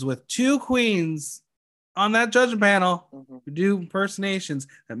impersonations with 2 queens on that judging panel who do impersonations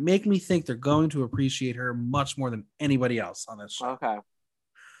that make me think they're going to appreciate her much more than anybody else on this show. Okay.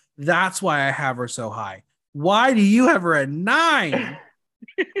 That's why I have her so high. Why do you have her at 9?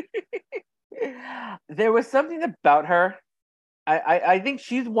 There was something about her. I think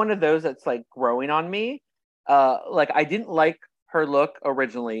she's one of those that's like growing on me. Like I didn't like her look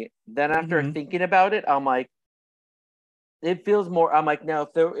originally. Then after thinking about it, I'm like, it feels more. I'm like, no.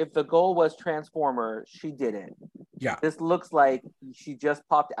 If the goal was Transformer, she didn't. Yeah. This looks like she just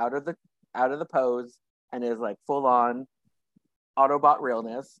popped out of the pose and is like full on Autobot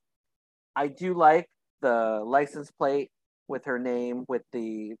realness. I do like the license plate with her name with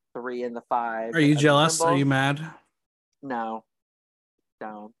the 3 and the 5. Are you jealous? Are you mad? No.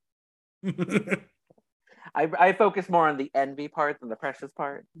 I focus more on the envy part than the precious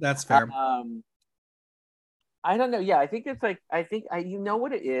part. That's fair. I don't know. Yeah, I think it's like you know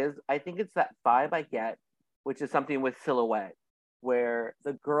what it is. I think it's that vibe I get, which is something with Silhouette, where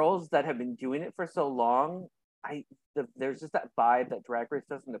the girls that have been doing it for so long, there's just that vibe that Drag Race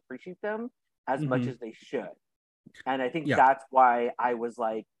doesn't appreciate them as much as they should, and I think that's why I was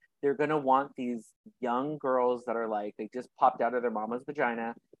like, they're gonna want these young girls that are like they just popped out of their mama's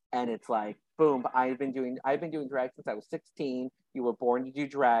vagina, and it's like boom, I've been doing drag since I was 16. You were born to do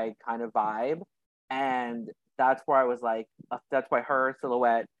drag kind of vibe, and that's where I was like, that's why her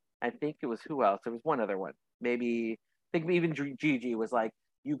Silhouette. I think it was who else? There was one other one. Maybe I think even Gigi was like,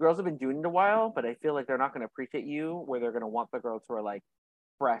 you girls have been doing it a while, but I feel like they're not going to appreciate you. Where they're going to want the girls who are like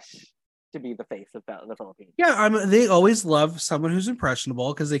fresh to be the face of the Philippines. Yeah, they always love someone who's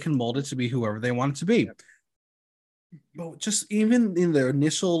impressionable because they can mold it to be whoever they want it to be. Yep. But just even in their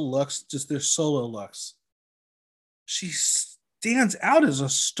initial looks, just their solo looks, she stands out as a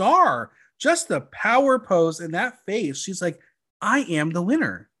star. Just the power pose in that face. She's like, I am the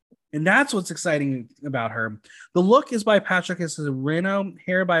winner. And that's what's exciting about her. The look is by Patrick Sereno,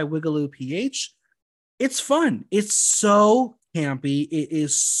 hair by Wigaloo PH. It's fun. It's so campy. It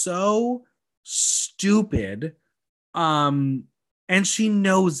is so stupid. And she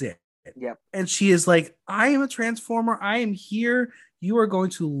knows it. Yep. And she is like, I am a transformer. I am here. You are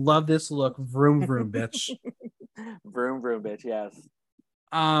going to love this look. Vroom, vroom, bitch. Vroom, vroom, bitch. Yes.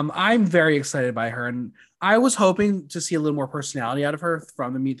 I'm very excited by her, and I was hoping to see a little more personality out of her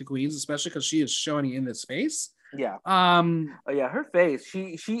from the Meet the Queens, especially because she is showing in this face. Yeah. Oh yeah, her face.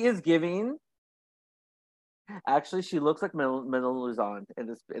 She is giving. Actually, she looks like Mona Luzon in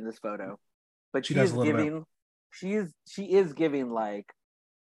this photo, but she is giving. She is giving like,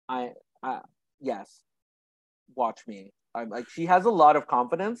 yes, watch me. I'm like, she has a lot of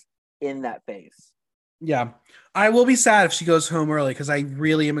confidence in that face. Yeah, I will be sad if she goes home early because I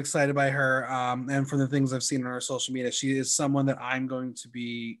really am excited by her. And from the things I've seen on her social media, she is someone that I'm going to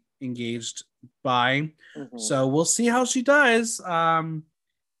be engaged by. Mm-hmm. So we'll see how she does. One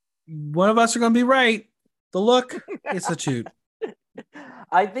of us are going to be right. The look, it's a toot.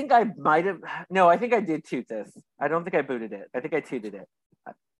 I think I might have. No, I think I did toot this. I don't think I booted it. I think I tooted it.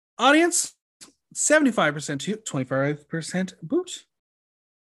 Audience, 75% toot, 25% boot.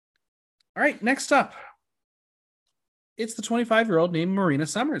 All right, next up. It's the 25-year-old named Marina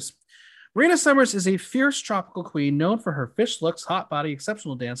Summers. Marina Summers is a fierce tropical queen known for her fish looks, hot body,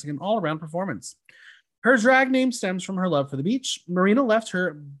 exceptional dancing, and all-around performance. Her drag name stems from her love for the beach. Marina left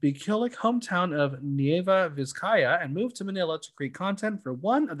her bucolic hometown of Nueva Vizcaya and moved to Manila to create content for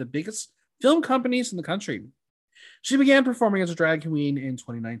one of the biggest film companies in the country. She began performing as a drag queen in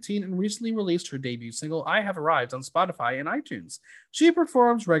 2019 and recently released her debut single, I Have Arrived, on Spotify and iTunes. She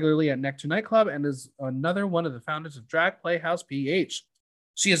performs regularly at Nectar Nightclub and is another one of the founders of Drag Playhouse PH.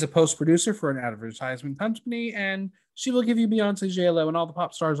 She is a post-producer for an advertisement company, and she will give you Beyonce, J.Lo, and all the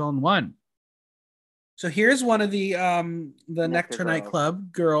pop stars all in one. So here's one of the Nectar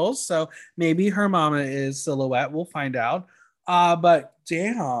Nightclub girls. So maybe her mama is Silhouette. We'll find out. But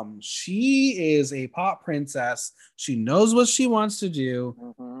damn, she is a pop princess. She knows what she wants to do.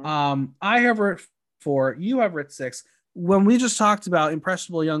 Mm-hmm. I have her at 4. You have her at 6. When we just talked about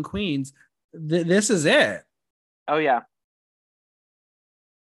impressionable young queens, this is it. Oh yeah,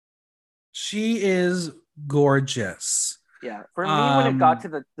 she is gorgeous. Yeah, for me, when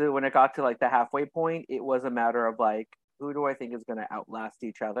it got to like the halfway point, it was a matter of like, who do I think is going to outlast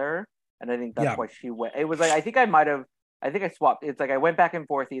each other? And I think that's why she went. It was like I think I swapped. It's like I went back and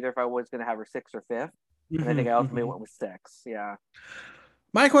forth either if I was going to have her 6th or 5th, and I think I ultimately went with 6. Yeah.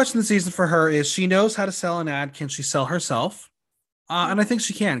 My question this season for her is: she knows how to sell an ad. Can she sell herself? And I think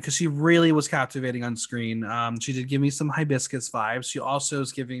she can because she really was captivating on screen. She did give me some Hibiscus vibes. She also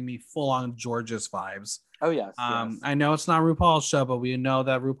is giving me full-on Georges vibes. Oh yes, yes. I know it's not RuPaul's show, but we know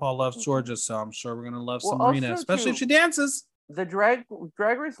that RuPaul loves Georges, so I'm sure we're gonna love some Marina, especially if she dances. The drag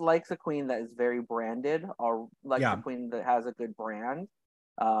race likes a queen that is very branded, or like a queen that has a good brand.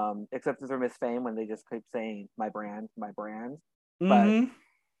 Except for Miss Fame when they just keep saying my brand, my brand. Mm-hmm.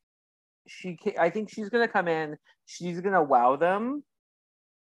 But I think she's gonna come in. She's gonna wow them,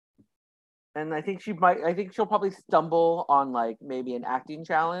 and I think she'll probably stumble on like maybe an acting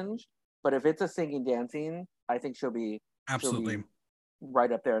challenge. But if it's a singing, dancing, I think she'll be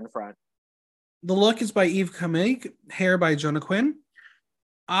right up there in the front. The look is by Eve Kamig, hair by Jonah Quinn.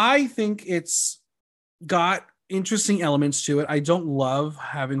 I think it's got interesting elements to it. I don't love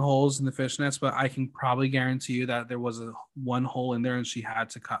having holes in the fishnets, but I can probably guarantee you that there was one hole in there and she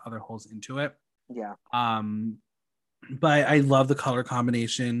had to cut other holes into it. Yeah. But I love the color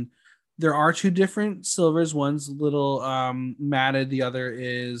combination. There are 2 different silvers. One's a little matted. The other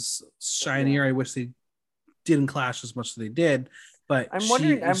is shinier. Yeah. I wish they didn't clash as much as they did. But I'm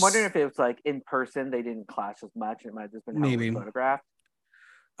wondering if it was like in person they didn't clash as much. It might have just been how it was photographed.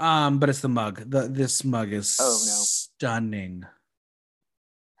 But it's the mug. This mug is stunning.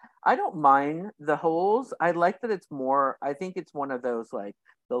 I don't mind the holes. I like that it's more. I think it's one of those like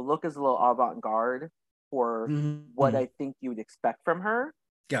The look is a little avant-garde for what I think you would expect from her.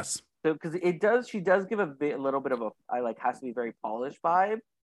 Yes. So because she does give a little bit of has to be very polished vibe,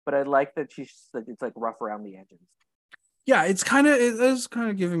 but I like that it's like rough around the edges. Yeah, it is kind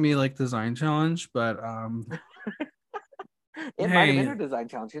of giving me like design challenge, but it might have been her design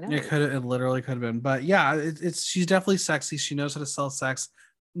challenge. You know, it literally could have been, but yeah, it's she's definitely sexy. She knows how to sell sex.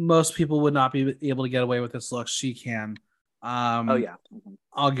 Most people would not be able to get away with this look. She can. Oh yeah,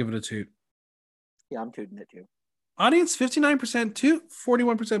 I'll give it a toot. Yeah, I'm tooting it too. Audience 59% toot,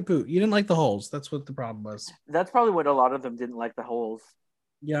 41% boot. You didn't like the holes. That's what the problem was. That's probably what a lot of them didn't like, the holes.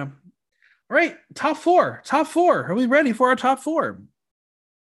 Yeah. All right, top four. Top four. Are we ready for our top four?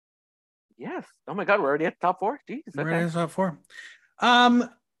 Yes. Oh my God, we're already at the top four. Jeez. Okay. We're already at the top four.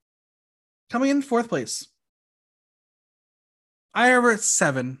 Coming in fourth place. I have her at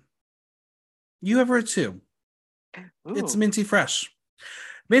 7. You have her at 2. Ooh. It's Minty Fresh.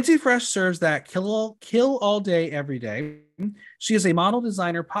 Minty Fresh serves that kill all day, every day. She is a model,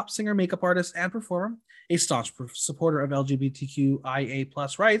 designer, pop singer, makeup artist, and performer. A staunch supporter of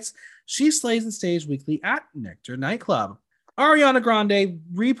LGBTQIA+ rights, she slays the stage weekly at Nectar Nightclub. Ariana Grande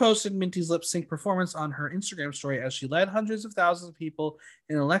reposted Minty's lip sync performance on her Instagram story as she led hundreds of thousands of people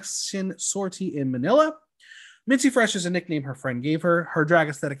in an election sortie in Manila. Minty Fresh is a nickname her friend gave her. Her drag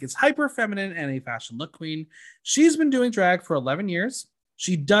aesthetic is hyper feminine and a fashion look queen. She's been doing drag for 11 years.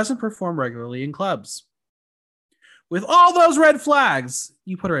 She doesn't perform regularly in clubs. With all those red flags,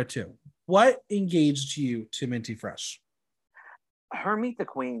 you put her at 2. What engaged you to Minty Fresh? Her Meet the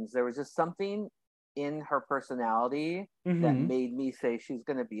Queens. There was just something in her personality that made me say she's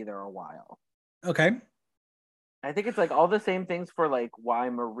going to be there a while. Okay. I think it's like all the same things for like why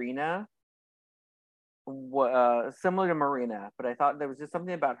Marina, similar to Marina, but I thought there was just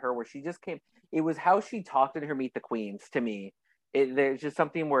something about her where she just came. It was how she talked in her Meet the Queens to me. There's just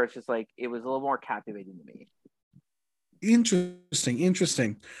something where it's just like it was a little more captivating to me.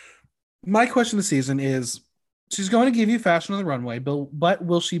 Interesting. My question this season is, she's going to give you fashion on the runway, but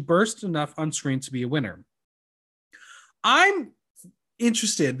will she burst enough on screen to be a winner? I'm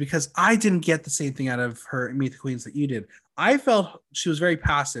interested because I didn't get the same thing out of her Meet the Queens that you did. I felt she was very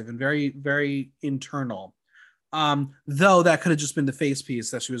passive and very, very internal. Though that could have just been the face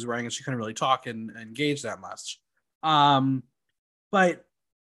piece that she was wearing and she couldn't really talk and engage that much. But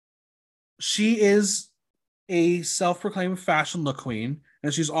she is a self-proclaimed fashion look queen,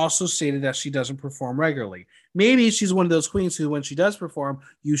 and she's also stated that she doesn't perform regularly. Maybe she's one of those queens who, when she does perform,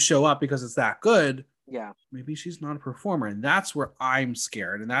 you show up because it's that good. Yeah. Maybe she's not a performer, and that's where I'm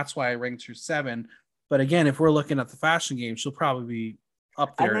scared, and that's why I ranked her 7. But again, if we're looking at the fashion game, she'll probably be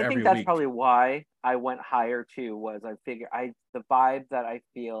up there every week. I think that's probably why I went higher too. Was I figure the vibe that I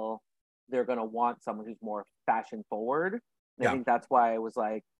feel they're going to want someone who's more fashion forward. And I think that's why I was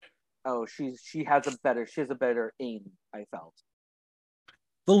like, oh, she has a better aim, I felt.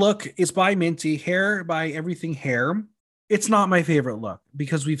 The look is by Minty, hair by Everything Hair. It's not my favorite look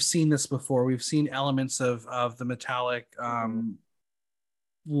because we've seen this before. We've seen elements of the metallic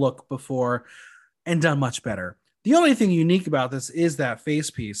look before and done much better. The only thing unique about this is that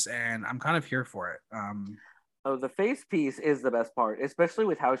face piece, and I'm kind of here for it. The face piece is the best part, especially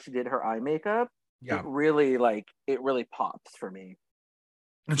with how she did her eye makeup. Yeah. It really pops for me.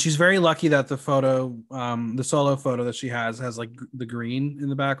 And she's very lucky that the photo, the solo photo that she has like the green in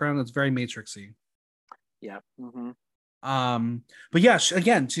the background. It's very matrixy. Yeah. But yeah,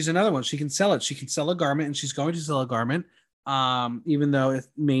 she's another one. She can sell it. She can sell a garment, and she's going to sell a garment. Even though it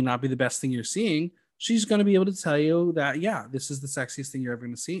may not be the best thing you're seeing, she's going to be able to tell you that, yeah, this is the sexiest thing you're ever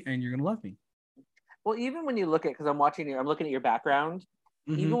going to see, and you're going to love me. Well, even when you look at, because I'm looking at your background.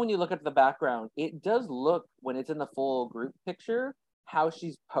 Even when you look at the background, it does look, when it's in the full group picture, how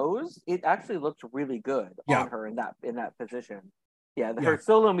she's posed, it actually looked really good on her in that position. Yeah, her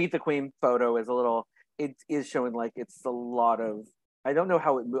solo Meet the Queen photo is it is showing like it's a lot of, I don't know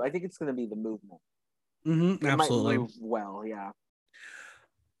how it moves. I think it's going to be the movement. It absolutely. Might move well, yeah.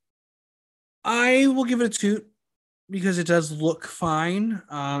 I will give it a toot because it does look fine.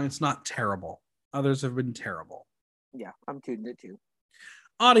 It's not terrible. Others have been terrible. Yeah, I'm tooting it too.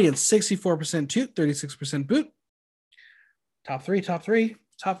 Audience 64% toot, 36% boot. Top three.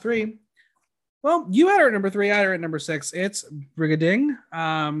 Well, you had her at number 3. I had her at number 6. It's Brigading.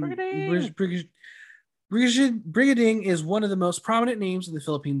 Brigading is one of the most prominent names in the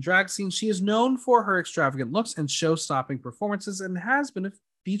Philippine drag scene. She is known for her extravagant looks and show-stopping performances and has been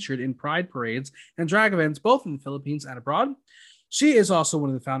featured in pride parades and drag events both in the Philippines and abroad. She is also one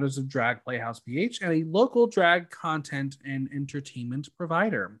of the founders of Drag Playhouse PH and a local drag content and entertainment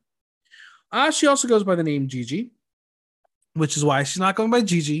provider. She also goes by the name Gigi. which is why she's not going by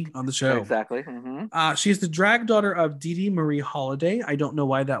Gigi on the show. Exactly. She's the drag daughter of Dee Dee Marie Holiday. I don't know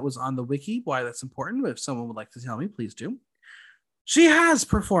why that was on the wiki, why that's important, but if someone would like to tell me, please do. She has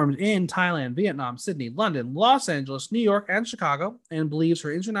performed in Thailand, Vietnam, Sydney, London, Los Angeles, New York, and Chicago, and believes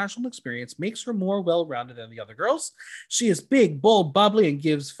her international experience makes her more well-rounded than the other girls. She is big, bold, bubbly, and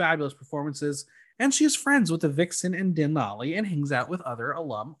gives fabulous performances, and she is friends with the Vixen and Denali and hangs out with other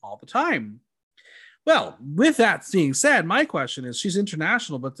alum all the time. Well, with that being said, my question is, she's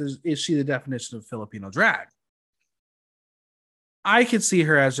international, but is she the definition of Filipino drag? I could see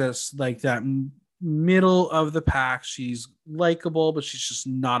her as just like that middle of the pack. She's likable, but she's just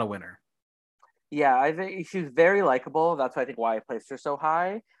not a winner. Yeah, I think she's very likable. That's I think why I placed her so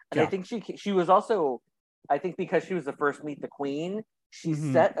high. And I think she was also, I think because she was the first Meet the Queen, she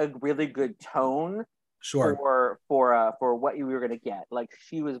set a really good tone for what you were gonna get. Like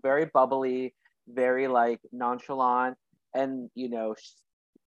she was very bubbly, very like nonchalant, and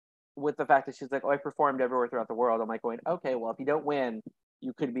with the fact that she's like, oh, I performed everywhere throughout the world. I'm like going, okay, well, if you don't win,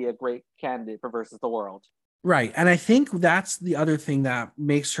 you could be a great candidate for Versus the World. Right. And I think that's the other thing that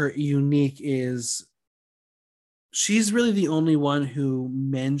makes her unique is she's really the only one who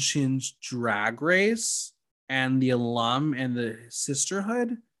mentions Drag Race and the alum and the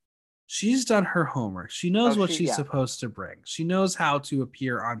sisterhood. She's done her homework. She knows what she's supposed to bring. She knows how to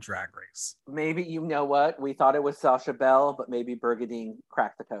appear on Drag Race. Maybe, you know what? We thought it was Sasha Bell, but maybe Burgundy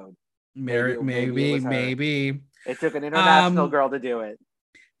cracked the code. Maybe. It took an international girl to do it.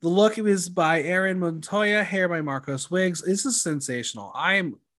 The look was by Erin Montoya, hair by Marcos Wiggs. This is sensational.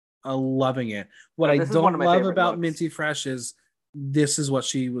 I'm loving it. What I don't love about Minty Fresh is this is what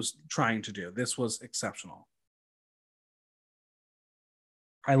she was trying to do. This was exceptional.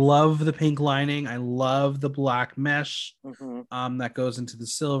 I love the pink lining. I love the black mesh that goes into the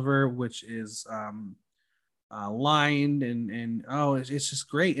silver, which is lined and it's just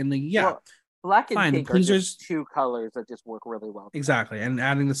great. And black and pink are just two colors that just work really well. Exactly, and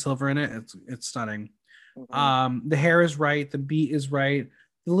adding the silver in it, it's stunning. The hair is right. The beat is right.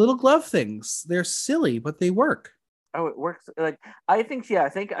 The little glove things, they're silly, but they work. Oh, it works. Like I think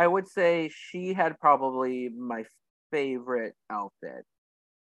I would say she had probably my favorite outfit.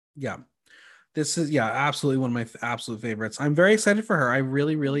 Yeah, this is absolutely one of my absolute favorites. I'm very excited for her. I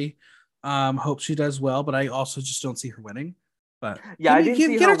really, really hope she does well, but I also just don't see her winning. But yeah, I didn't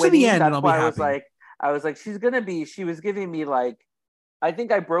see her winning. To the end, that's why I was like, she was giving me like, I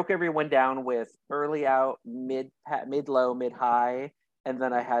think I broke everyone down with early out, mid low, mid high, and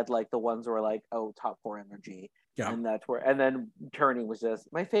then I had like the ones where like, oh, top 4 energy. Yeah. And that's where, and then turning was just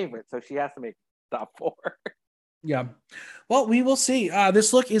my favorite. So she has to make top 4. Yeah. Well, we will see.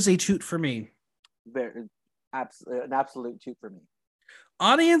 This look is a toot for me. An absolute toot for me.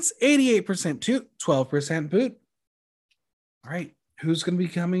 Audience, 88% toot, 12% boot. All right. Who's going to be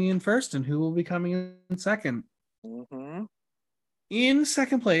coming in first and who will be coming in second? In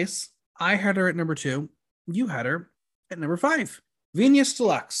second place, I had her at number 2. You had her at number 5. Venus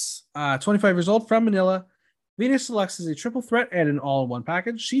Deluxe, 25 years old, from Manila. Venus Deluxe is a triple threat and an all-in-one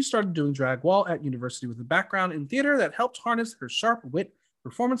package. She started doing drag while at university with a background in theater that helped harness her sharp wit,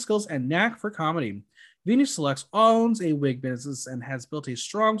 performance skills, and knack for comedy. Venus Deluxe owns a wig business and has built a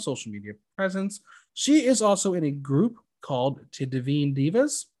strong social media presence. She is also in a group called To Divine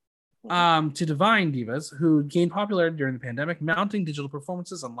Divas, who gained popularity during the pandemic, mounting digital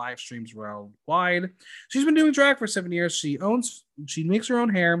performances on live streams worldwide. She's been doing drag for 7 years. She makes her own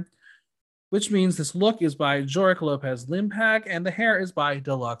hair, which means this look is by Joric Lopez Limpag, and the hair is by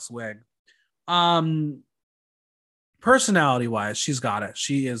Deluxe Wig. Personality-wise, she's got it.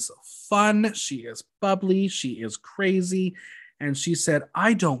 She is fun, she is bubbly, she is crazy, and she said,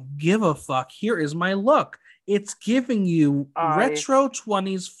 I don't give a fuck. Here is my look. It's giving you retro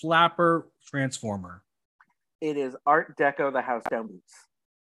 20s flapper transformer. It is Art Deco, the house down boots.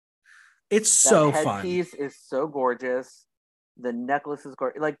 It's so fun. The headpiece is so gorgeous. The necklace is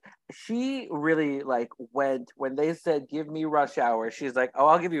gorgeous. Like, she really like went when they said, give me Rush Hour. She's like, oh,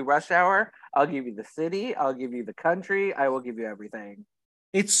 I'll give you Rush Hour. I'll give you the city. I'll give you the country. I will give you everything.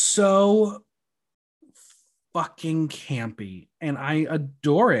 It's so fucking campy and I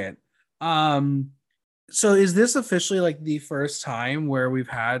adore it. So is this officially like the first time where we've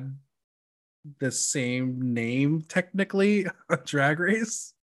had the same name technically a Drag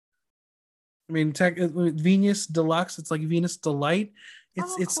Race? I mean, Venus Deluxe, it's like Venus Delight.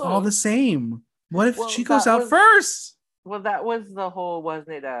 It's all the same. What if she goes out first? Well, that was the whole,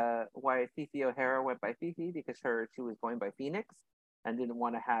 wasn't it, why Fifi O'Hara went by Fifi, because she was going by Phoenix and didn't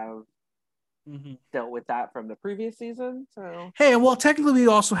want to have dealt with that from the previous season. So hey, well, technically we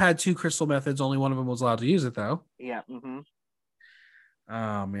also had 2 crystal methods. Only one of them was allowed to use it, though. Yeah.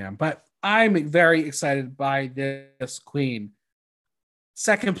 Oh man, but I'm very excited by this queen.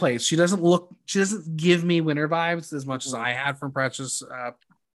 Second place. She doesn't give me winner vibes as much as I had from Precious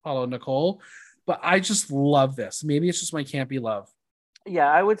Paulo Nicole, but I just love this. Maybe it's just my campy love.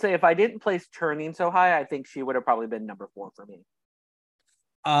 Yeah, I would say if I didn't place Turning so high, I think she would have probably been number 4 for me.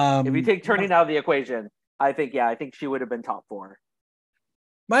 If you take Turning out of the equation, I think she would have been top 4.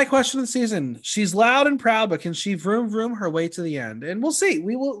 My question of the season: she's loud and proud, but can she vroom her way to the end? And we'll see.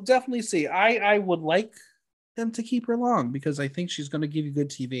 We will definitely see. I would like them to keep her long because I think she's going to give you good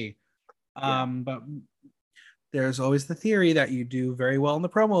TV. But there's always the theory that you do very well in the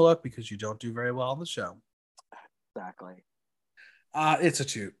promo look because you don't do very well on the show. Exactly. It's a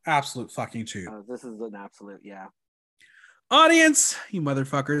toot. Absolute fucking toot. This is an absolute, yeah. Audience, you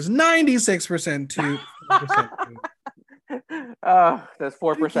motherfuckers, 96% toot. 4% toot. Those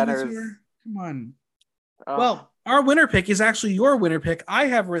 4%ers. Come on. Well, our winner pick is actually your winner pick. I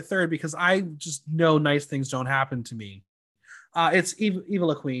have her third because I just know nice things don't happen to me. It's Eva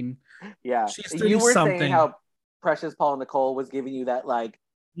La Queen. Yeah. She's you were saying how Precious Paul Nicole was giving you that like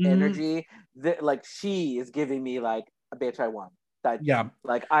energy. That like she is giving me like a bitch I won. That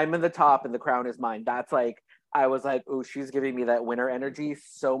like I'm in the top and the crown is mine. That's like I was like, oh, she's giving me that winner energy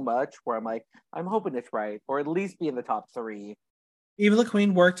so much where I'm like, I'm hoping it's right, or at least be in the top 3. Eva La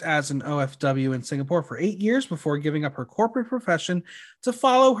Queen worked as an OFW in Singapore for 8 years before giving up her corporate profession to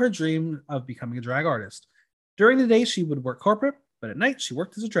follow her dream of becoming a drag artist. During the day, she would work corporate, but at night, she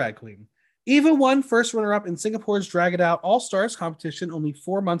worked as a drag queen. Eva won first runner-up in Singapore's Drag It Out All-Stars competition only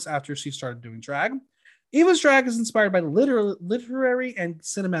 4 months after she started doing drag. Eva's drag is inspired by literary and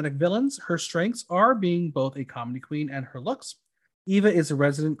cinematic villains. Her strengths are being both a comedy queen and her looks. Eva is a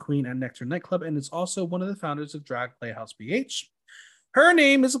resident queen at Nectar Nightclub and is also one of the founders of Drag Playhouse BH. Her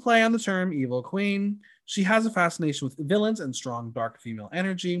name is a play on the term evil queen. She has a fascination with villains and strong dark female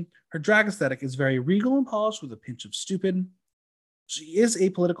energy. Her drag aesthetic is very regal and polished with a pinch of stupid. She is a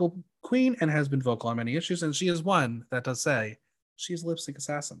political queen and has been vocal on many issues, and she is one that does say she's a lip sync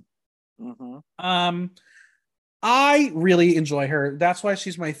assassin. I really enjoy her. That's why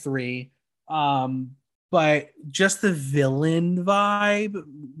she's my 3. But just the villain vibe,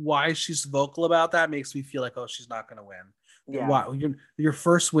 why she's vocal about that makes me feel like, oh, she's not going to win. Yeah. Wow, your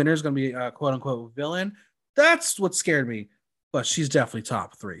first winner is going to be a quote unquote villain. That's what scared me. But she's definitely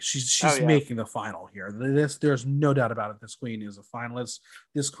top 3. She's making the final here. There's no doubt about it. This queen is a finalist.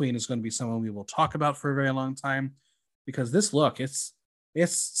 This queen is going to be someone we will talk about for a very long time because this look, it's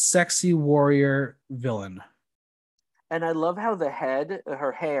sexy warrior villain. And I love how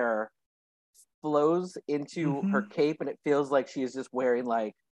her hair flows into her cape, and it feels like she is just wearing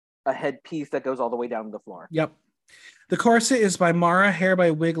like a headpiece that goes all the way down to the floor. Yep. The corset is by Mara, hair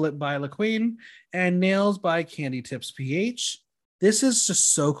by Wiglet by La Queen, and nails by Candy Tips PH. This is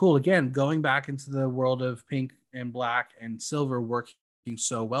just so cool. Again, going back into the world of pink and black and silver working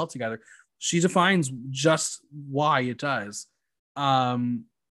so well together. She defines just why it does. And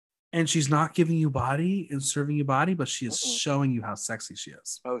she's not giving you body and serving you body, but she is showing you how sexy she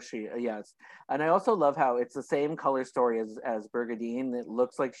is. Oh, yes. And I also love how it's the same color story as Burgadine. It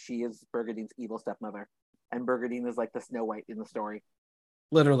looks like she is Burgadine's evil stepmother. And Burgadine is like the Snow White in the story.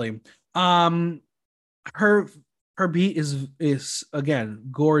 Literally. Her beat is again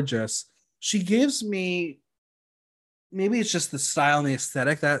gorgeous. She gives me, maybe it's just the style and the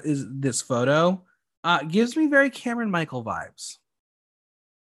aesthetic that is this photo. Gives me very Cameron Michael vibes.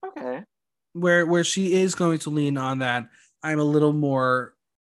 Okay. Where she is going to lean on that. I'm a little more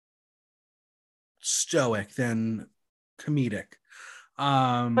stoic than comedic.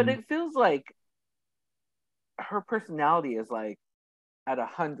 But it feels like her personality is like at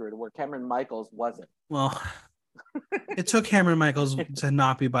 100, where Cameron Michaels wasn't. Well, it took Cameron Michaels to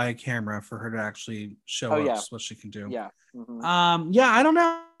not be by a camera for her to actually show us what she can do. Yeah. I don't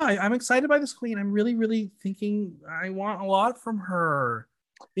know. I'm excited by this queen. I'm really, really thinking I want a lot from her.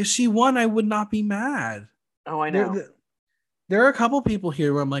 If she won, I would not be mad. Oh, I know. There are a couple people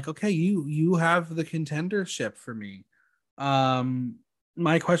here where I'm like, okay, you have the contendership for me.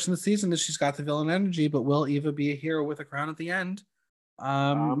 My question this season is she's got the villain energy, but will Eva be a hero with a crown at the end?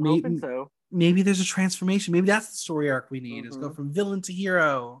 I'm hoping so. Maybe there's a transformation. Maybe that's the story arc we need is go from villain to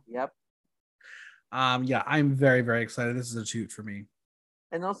hero. Yep. I'm very, very excited. This is a toot for me.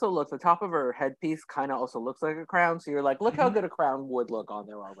 And also, look, the top of her headpiece kind of also looks like a crown. So you're like, look how good a crown would look on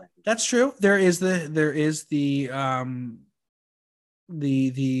there already. That's true. There is the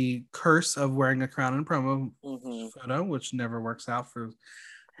curse of wearing a crown in a promo photo, which never works out for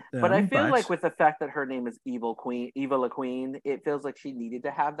But I feel like with the fact that her name is Eva La Queen, it feels like she needed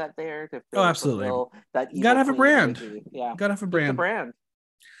to have that there to absolutely. fulfill that evil gotta have a brand. Energy. Yeah, gotta have a brand. The brand.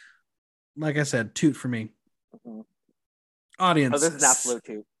 Like I said, toot for me. Mm-hmm. Audience. Oh, this is an absolute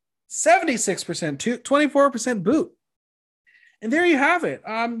toot. 76% toot, 24% boot. And there you have it.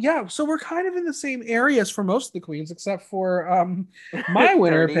 Yeah, so we're kind of in the same areas for most of the queens, except for my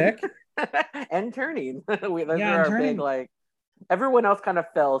winner pick. And turning. Those are our big, like, everyone else kind of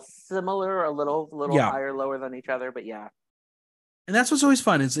fell similar, a little higher, lower than each other, but yeah. And that's what's always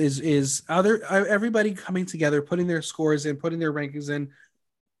fun is everybody coming together, putting their scores in, putting their rankings in.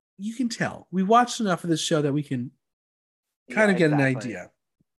 You can tell. We watched enough of this show that we can kind of get an idea.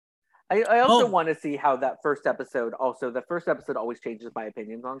 I also want to see how that first episode, the first episode always changes my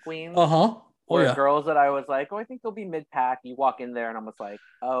opinions on queens. Or girls that I was like, I think they'll be mid-pack. You walk in there and I'm just like,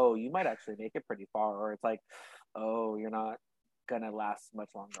 you might actually make it pretty far. Or it's like, you're not going to last much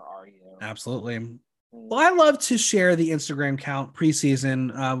longer, are you? Absolutely. Well, I love to share the Instagram count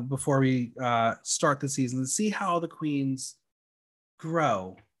preseason before we start the season and see how the queens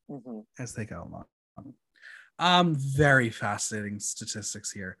grow as they go along. Very fascinating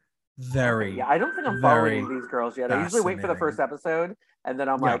statistics here. Very. I don't think I'm following these girls yet. I usually wait for the first episode and then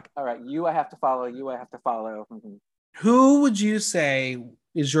I'm like, all right, you I have to follow. Who would you say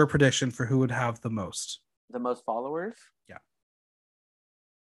is your prediction for who would have the most? The most followers? Yeah.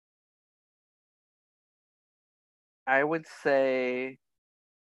 I would say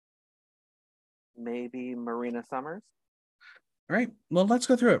maybe Marina Summers. All right. Well, let's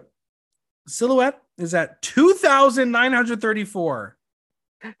go through it. Silhouette is at 2,934.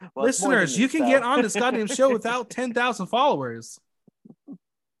 Well, listeners, you can get on this goddamn show without 10,000 followers.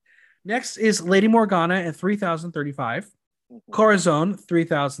 Next is Lady Morgana at 3,035. Corazon,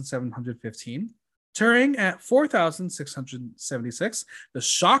 3,715. Turing at 4,676. The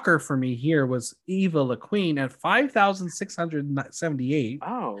shocker for me here was Eva La Queen at 5,678.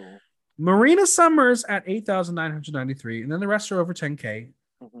 Oh. Marina Summers at 8,993. And then the rest are over 10K.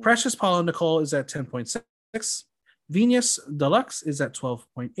 Precious Paula Nicole is at 10.6. Venus Deluxe is at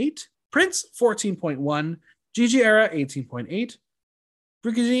 12.8. Prince, 14.1. Gigi Era, 18.8.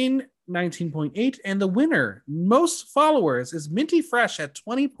 Brigitte, 19.8. And the winner, most followers, is Minty Fresh at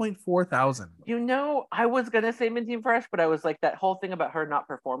 20.4 thousand. I was going to say Minty Fresh, but I was like, that whole thing about her not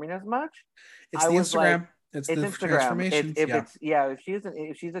performing as much. It's the Instagram. Like, it's the Instagram. Transformation. If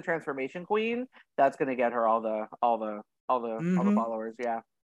she's a transformation queen, that's going to get her all the followers. Yeah.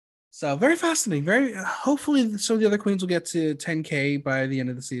 So very fascinating. Hopefully some of the other queens will get to 10K by the end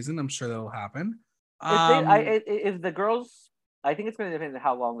of the season. I'm sure that'll happen. If the girls, I think it's going to depend on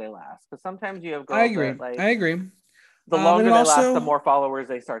how long they last. Because sometimes you have girls. I agree. The longer they last, the more followers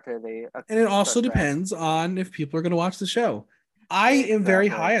they start to. And it also depends on if people are going to watch the show. I am very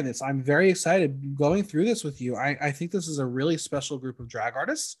high on this. I'm very excited going through this with you. I think this is a really special group of drag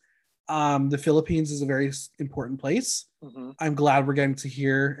artists. The Philippines is a very important place. I'm glad we're getting to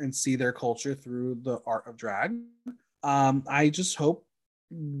hear and see their culture through the art of drag. I just hope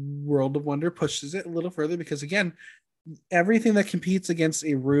World of Wonder pushes it a little further because, again, everything that competes against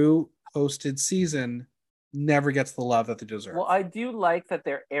a Rue hosted season never gets the love that they deserve. Well, I do like that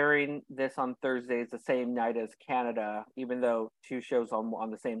they're airing this on Thursdays the same night as Canada, even though two shows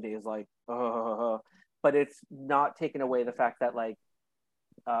on the same day is like, but it's not taking away the fact that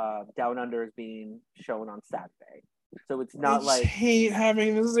Down Under is being shown on Saturday. So it's not I hate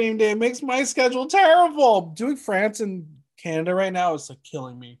having the same day. It makes my schedule terrible. Doing France and Canada right now is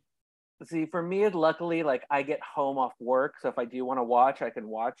killing me. See, for me, luckily, I get home off work, so if I do want to watch, I can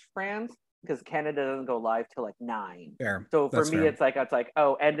watch France because Canada doesn't go live till 9. Fair. So for me, it's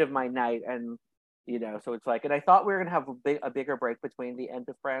end of my night, and so it's and I thought we were gonna have a bigger break between the end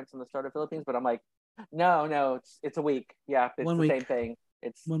of France and the start of Philippines, but I'm no, it's a week. Yeah, it's the same thing.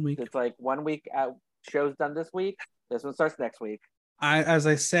 It's 1 week. It's 1 week out. Show's done this week. This one starts next week. As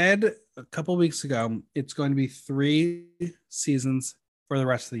I said a couple weeks ago, it's going to be 3 seasons for the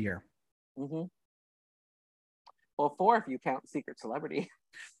rest of the year. Mm-hmm. Well, 4 if you count Secret Celebrity.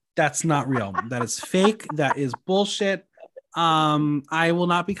 That's not real. That is fake. That is bullshit. I will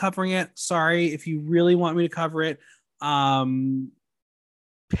not be covering it. Sorry. If you really want me to cover it,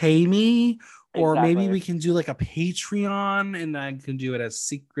 pay me. Or maybe we can do a Patreon and I can do it as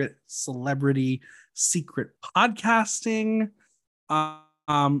Secret Celebrity, Secret Podcasting.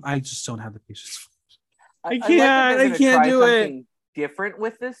 I just don't have the patience. I can't do it. Different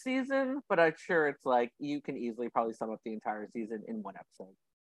with this season, but I'm sure it's you can easily probably sum up the entire season in one episode.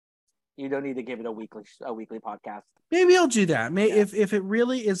 You don't need to give it a weekly podcast. Maybe I'll do that. If it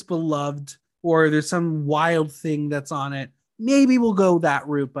really is beloved or there's some wild thing that's on it, maybe we'll go that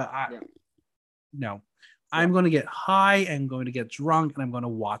route, but Yeah. no. I'm going to get high, I'm going to get drunk, and I'm going to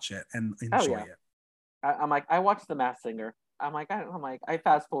watch it and enjoy it. I'm like, I watched The Masked Singer. I'm like, I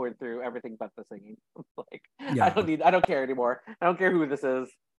fast forward through everything but the singing. Like, Yeah. I don't care anymore. I don't care who this is.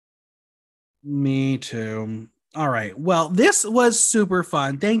 Me too. All right. Well, this was super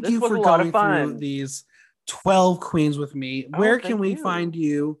fun. Thank you for going through these 12 queens with me. Where can we find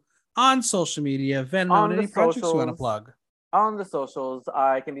you on social media, Venmo, and any projects you want to plug? On the socials,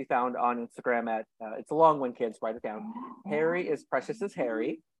 I can be found on Instagram at, it's a long one, kids, write it down. Harry is precious as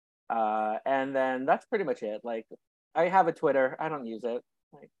Harry. And then that's pretty much it. Like, I have a Twitter. I don't use it.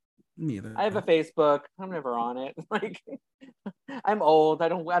 Like, neither. I have a Facebook. I'm never on it. Like, I'm old.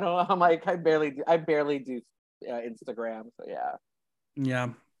 I'm like, I barely do Instagram. So yeah. Yeah.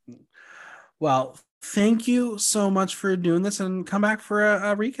 Well, thank you so much for doing this, and come back for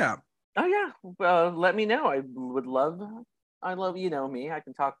a recap. Oh yeah. Let me know. I love, you know me. I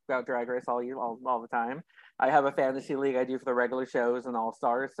can talk about Drag Race all the time. I have a fantasy league I do for the regular shows and All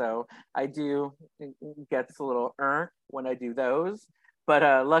Stars, so I do gets a little when I do those.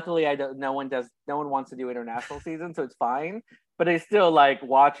 But luckily, no one wants to do international season, so it's fine. But I still like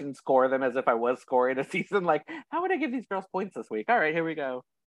watch and score them as if I was scoring a season. Like, how would I give these girls points this week? All right, here we go.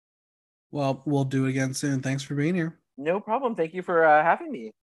 Well, we'll do it again soon. Thanks for being here. No problem. Thank you for having me.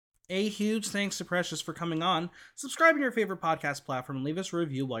 A huge thanks to Precious for coming on. Subscribe to your favorite podcast platform and leave us a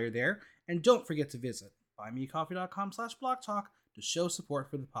review while you're there. And don't forget to visit buymeacoffee.com/blogtalk to show support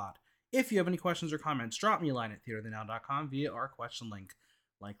for the pod. If you have any questions or comments, drop me a line at theaterthenow.com via our question link.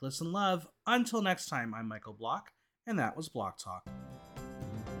 Like, listen, love. Until next time, I'm Michael Block, and that was Block Talk.